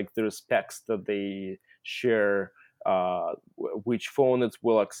basically, like there's specs that they share, which phone it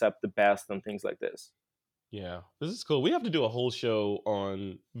will accept the best and things like this. Yeah, this is cool. We have to do a whole show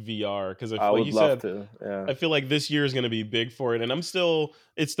on VR because, I like you would love said, to. Yeah. I feel like this year is going to be big for it, and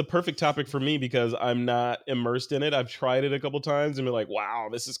it's the perfect topic for me because I'm not immersed in it. I've tried it a couple times and been like, wow,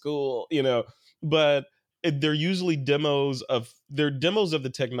 this is cool, but they're demos of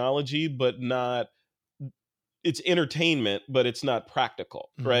the technology, but not, it's entertainment, but it's not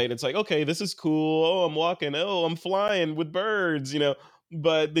practical, Mhm. right? It's like, okay, this is cool. Oh, I'm walking. Oh, I'm flying with birds.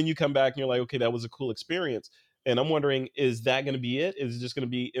 But then you come back and you're like, okay, that was a cool experience. And I'm wondering, is that going to be it? Is it just going to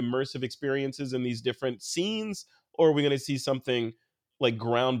be immersive experiences in these different scenes, or are we going to see something like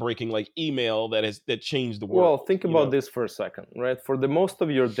groundbreaking, like email that changed the Well, world? think about this for a second, right? For the most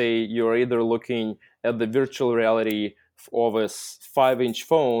of your day, you're either looking at the virtual reality of a 5-inch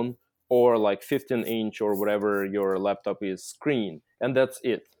phone or like 15-inch or whatever your laptop is screen, and that's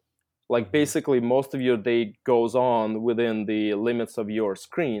it. Like Hmm. basically, most of your day goes on within the limits of your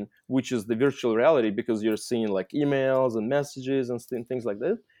screen, which is the virtual reality because you're seeing like emails and messages and things like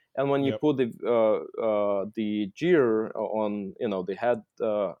that. And when you Yep. put the gear on, the head,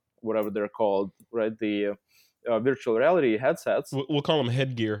 whatever they're called, right? The virtual reality headsets, We'll call them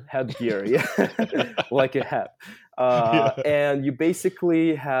headgear. headgear, yeah, like a hat. Yeah. And you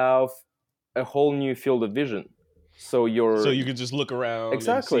basically have a whole new field of vision. So So you're you can just look around and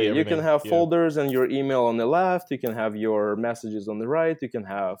see exactly. You can everything. have Yeah. folders and your email on the left. You can have your messages on the right. You can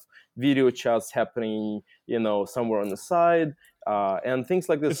have video chats happening, somewhere on the side. and things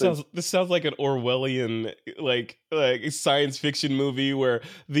like this. This sounds like an Orwellian like science fiction movie where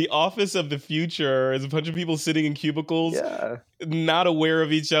the office of the future is a bunch of people sitting in cubicles, not aware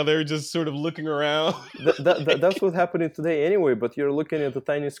of each other, just sort of looking around. That's what's happening today anyway. But you're looking at a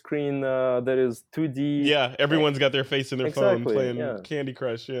tiny screen that is 2D. Yeah, everyone's got their face in their phone playing Candy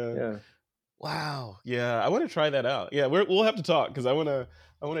Crush. Yeah. Wow. Yeah, I want to try that out. Yeah, we'll have to talk because I want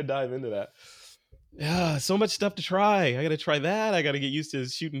to dive into that. Yeah, so much stuff to try. I got to try that. I got to get used to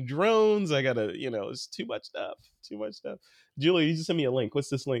shooting drones. I got to, it's too much stuff. Giulio, you just send me a link. What's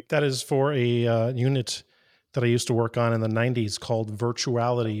this link? That is for a unit that I used to work on in the 90s called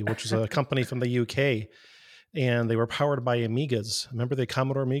Virtuality, which is a company from the UK. And they were powered by Amigas. Remember the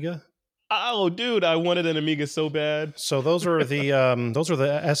Commodore Amiga? Oh, dude, I wanted an Amiga so bad. So those are the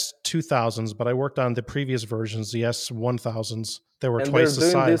S2000s, but I worked on the previous versions, the S1000s. They were twice the size.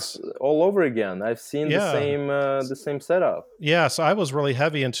 And they're doing this all over again. I've seen the same setup. Yeah, so I was really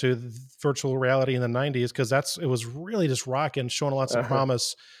heavy into virtual reality in the 90s because it was really just rocking, showing lots of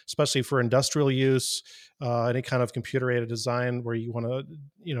promise, especially for industrial use, any kind of computer-aided design where you want to,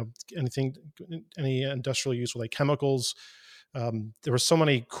 any industrial use with like chemicals. There were so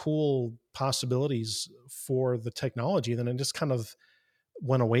many cool possibilities for the technology, and then it just kind of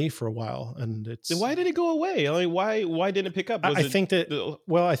went away for a while. And why did it go away? I mean, why didn't it pick up? I think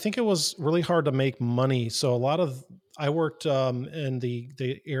it was really hard to make money. So I worked in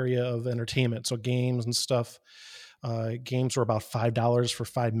the area of entertainment, so games and stuff. Games were about $5 for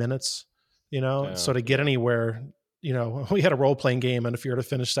 5 minutes. So to get anywhere, we had a role playing game, and if you were to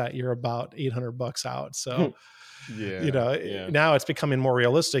finish that, you're about $800 out. So. Now it's becoming more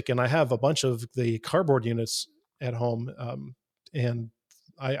realistic, and I have a bunch of the cardboard units at home, and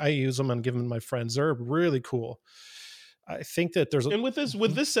I use them and give them to my friends. They're really cool. I think that and with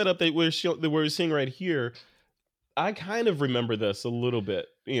this setup that we're seeing right here, I kind of remember this a little bit,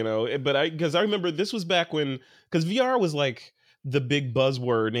 but because I remember this was back when, because VR was like the big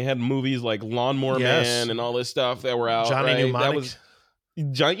buzzword, and they had movies like Lawnmower Man and all this stuff that were out. Johnny Mnemonic.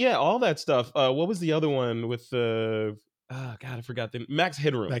 Yeah, all that stuff. What was the other one with the? I forgot the Max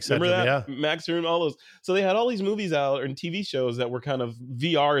Headroom. Remember that? Yeah. Max Headroom, all those. So they had all these movies out and TV shows that were kind of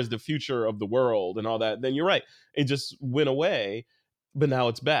VR is the future of the world and all that. Then you're right, it just went away, but now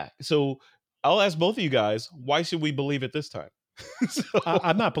it's back. So I'll ask both of you guys, why should we believe it this time?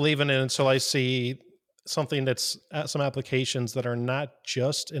 I'm not believing it until I see something that's some applications that are not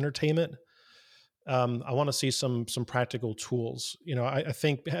just entertainment. I want to see some practical tools. I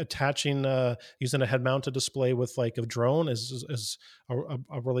think attaching using a head mounted display with like a drone is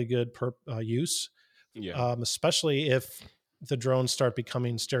a really good use. Yeah. Especially if the drones start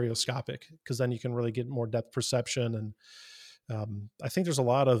becoming stereoscopic, because then you can really get more depth perception. And I think there's a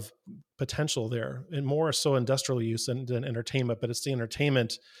lot of potential there, and more so industrial use than entertainment. But it's the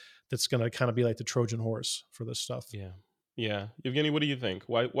entertainment that's going to kind of be like the Trojan horse for this stuff. Yeah. Yeah, Evgeny, what do you think?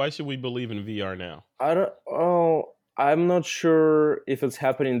 Why should we believe in VR now? I'm not sure if it's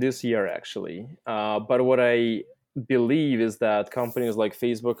happening this year actually. But what I believe is that companies like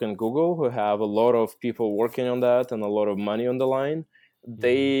Facebook and Google, who have a lot of people working on that and a lot of money on the line,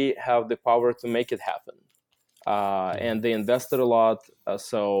 they have the power to make it happen. And they invested a lot,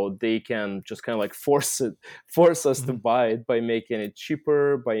 so they can just kind of like force us to buy it by making it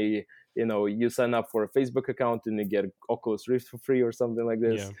cheaper, by you sign up for a Facebook account and you get Oculus Rift for free or something like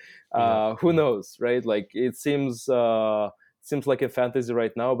this. Who knows, right? Like it seems like a fantasy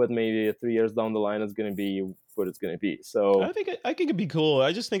right now, but maybe 3 years down the line it's going to be what it's going to be. So I think it'd be cool.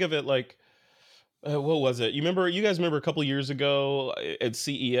 I just think of it like, what was it? You guys remember a couple of years ago at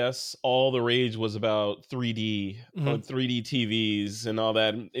CES, all the rage was about 3D, 3D TVs and all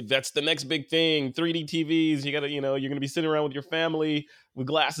that. That's the next big thing, 3D TVs. You gotta, you're gonna be sitting around with your family with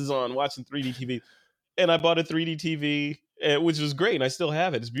glasses on watching 3D TV. And I bought a 3D TV, which was great. And I still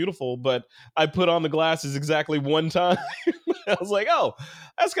have it. It's beautiful. But I put on the glasses exactly one time. I was like, oh,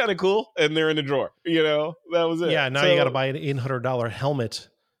 that's kind of cool. And they're in the drawer. That was it. Yeah, now you got to buy an $800 helmet.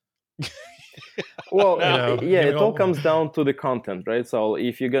 Well, it all comes down to the content, right? So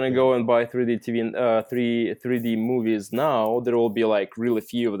if you're gonna go and buy 3D TV, 3D movies now, there will be like really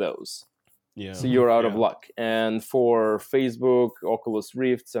few of those. Yeah. So you're out of luck. And for Facebook, Oculus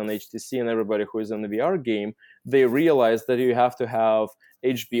Rifts, and HTC, and everybody who is in the VR game, they realize that you have to have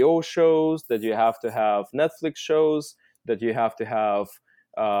HBO shows, that you have to have Netflix shows, that you have to have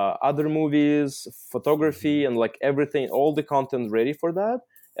other movies, photography, and like everything, all the content ready for that.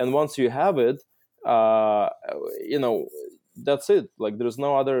 And once you have it, that's it. Like there's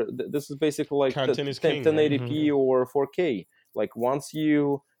no other. This is basically like 1080p or 4K. Like once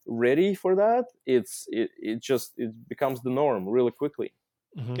you ready for that, it becomes the norm really quickly.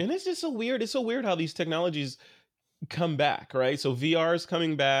 Mhm. And it's just so weird. It's so weird how these technologies come back, right? So VR is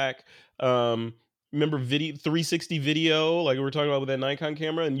coming back. Remember 360 video, like we were talking about with that Nikon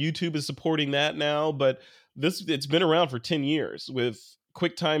camera, and YouTube is supporting that now. But it's been around for 10 years with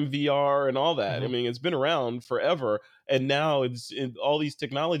QuickTime VR and all that. I Mhm. mean, it's been around forever, and now all these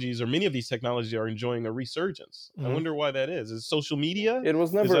technologies, or many of these technologies, are enjoying a resurgence. I Mhm. wonder why that is. Is social media? It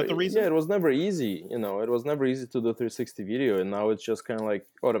was Is never, that the reason? yeah, it was never easy. It was never easy to do 360 video, and now it's just kind of like,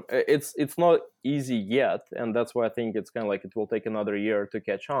 it's not easy yet, and that's why I think it's kind of like it will take another year to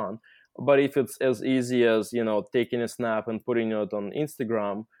catch on. But if it's as easy as taking a snap and putting it on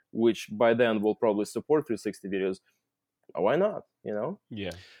Instagram, which by then will probably support 360 videos, why not? Yeah. I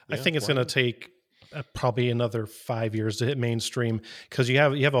Yeah, think it's why going to not? take probably another 5 years to hit mainstream, because you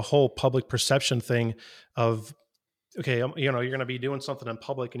have a whole public perception thing of, okay, you're going to be doing something in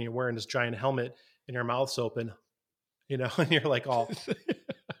public and you're wearing this giant helmet and your mouth's open, and you're like all,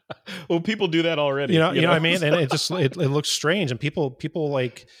 Well, people do that already, you know what I mean? And it just, it looks strange, and people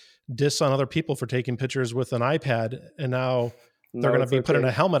like diss on other people for taking pictures with an iPad, and now they're Now going to it's be putting okay.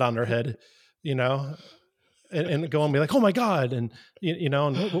 a helmet on their head, you know, and go and be like, oh my God. And, and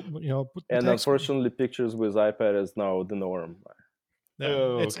what And the heck's, unfortunately, pictures with iPad is now the norm. yeah,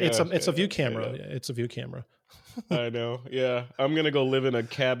 Oh gosh, it's a view I camera. know. It's a view camera. I know. Yeah, I'm gonna go live in a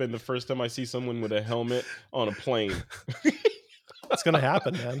cabin the first time I see someone with a helmet on a plane. It's going to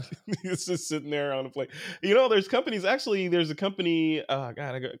happen, man. It's just sitting there on a plane. There's companies. Actually, there's a company. God,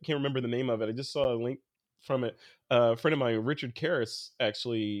 can't remember the name of it. I just saw a link from it. A friend of mine, Richard Karras,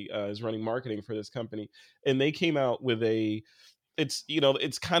 actually is running marketing for this company, and they came out with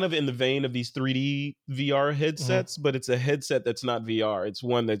it's kind of in the vein of these 3D VR Mhm. headsets, but it's a headset that's not VR. It's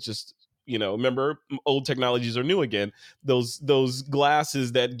one that just remember, old technologies are new again. Those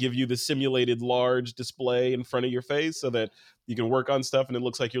glasses that give you the simulated large display in front of your face so that you can work on stuff and it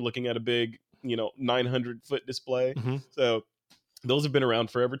looks like you're looking at a big 900-foot display. Mhm. So those have been around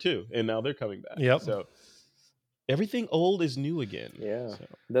forever too, and now they're coming back. Yep. So everything old is new again. Yeah, So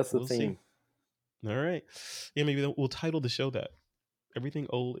that's the we'll see. theme. All right. Yeah, maybe we'll title the show that. Everything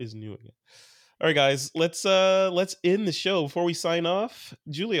old is new again. All right, guys, let's end the show. Before we sign off,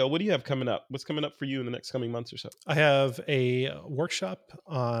 Giulio, what do you have coming up? What's coming up for you in the next coming months or so? I have a workshop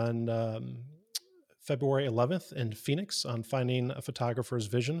on February 11th in Phoenix on finding a photographer's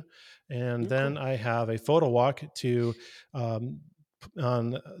vision. And then Cool. I have a photo walk on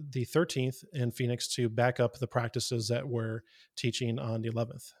the 13th in Phoenix to back up the practices that we're teaching on the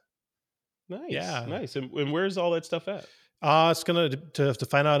 11th. Nice, Yeah. nice. And where's all that stuff at? It's going to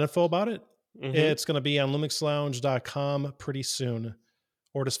find out info about it. Mm-hmm. It's going to be on lumixlounge.com pretty soon,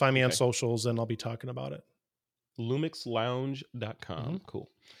 or just find me on socials and I'll be talking about it. lumixlounge.com. Mm-hmm. Cool.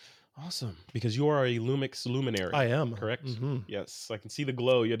 Awesome. Because you are a Lumix luminary. I am. Correct? Mm-hmm. Yes. I can see the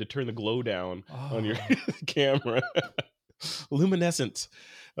glow. You had to turn the glow down on your camera. Luminescent.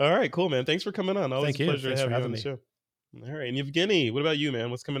 All right, cool, man. Thanks for coming on. Always a pleasure to have you on the show. All right. And Evgeny, what about you,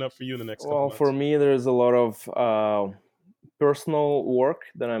 man? What's coming up for you in the next couple months? For me, there's a lot of personal work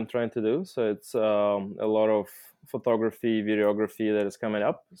that I'm trying to do. So it's a lot of photography, videography that is coming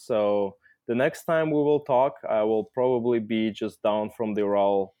up. So the next time we will talk, I will probably be just down from the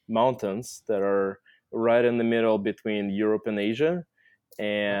Ural Mountains that are right in the middle between Europe and Asia.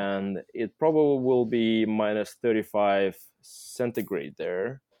 And it probably will be minus 35 centigrade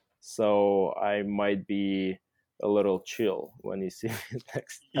there. So I might be a little chill when you see me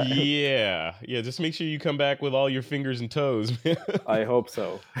next time. Yeah. Just make sure you come back with all your fingers and toes, man. I hope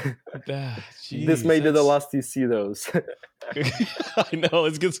so. Geez, this may be the last you see those. I know.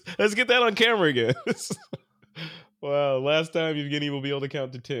 Let's get that on camera again. Wow. Last time Evgeny will be able to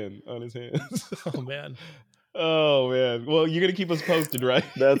count to 10 on his hands. Oh man. Oh man. Well, you're gonna keep us posted, right?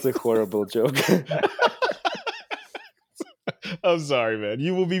 That's a horrible joke. I'm sorry, man.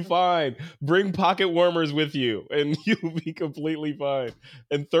 You will be fine. Bring pocket warmers with you, and you'll be completely fine.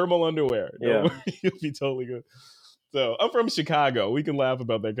 And thermal underwear. Don't worry, you'll be totally good. So I'm from Chicago. We can laugh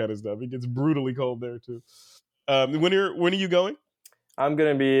about that kind of stuff. It gets brutally cold there too. When are you going? I'm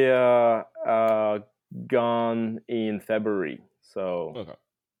gonna be gone in February. So okay.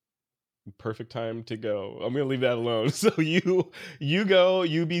 Perfect time to go. I'm gonna leave that alone. So you go,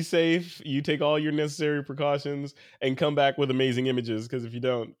 you be safe, you take all your necessary precautions, and come back with amazing images. Because if you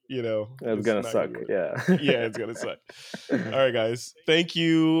don't, it's gonna suck. Yeah, it's gonna suck. All right, guys. Thank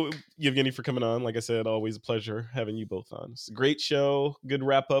you, Evgeny, for coming on. Like I said, always a pleasure having you both on. It's a great show. Good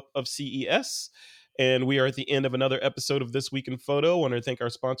wrap up of CES. And we are at the end of another episode of This Week in Photo. I want to thank our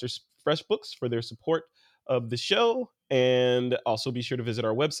sponsors, FreshBooks, for their support of the show. And also be sure to visit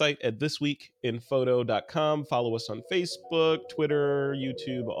our website at thisweekinphoto.com. Follow us on Facebook, Twitter,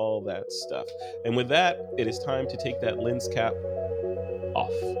 YouTube, all that stuff. And with that, it is time to take that lens cap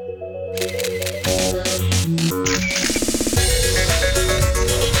off.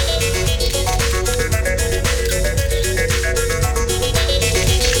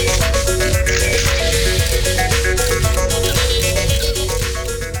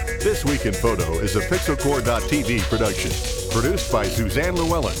 This Week in Photo is a Pixelcore.tv production, produced by Suzanne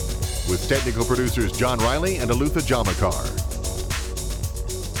Llewellyn, with technical producers John Riley and Alutha Jamakar.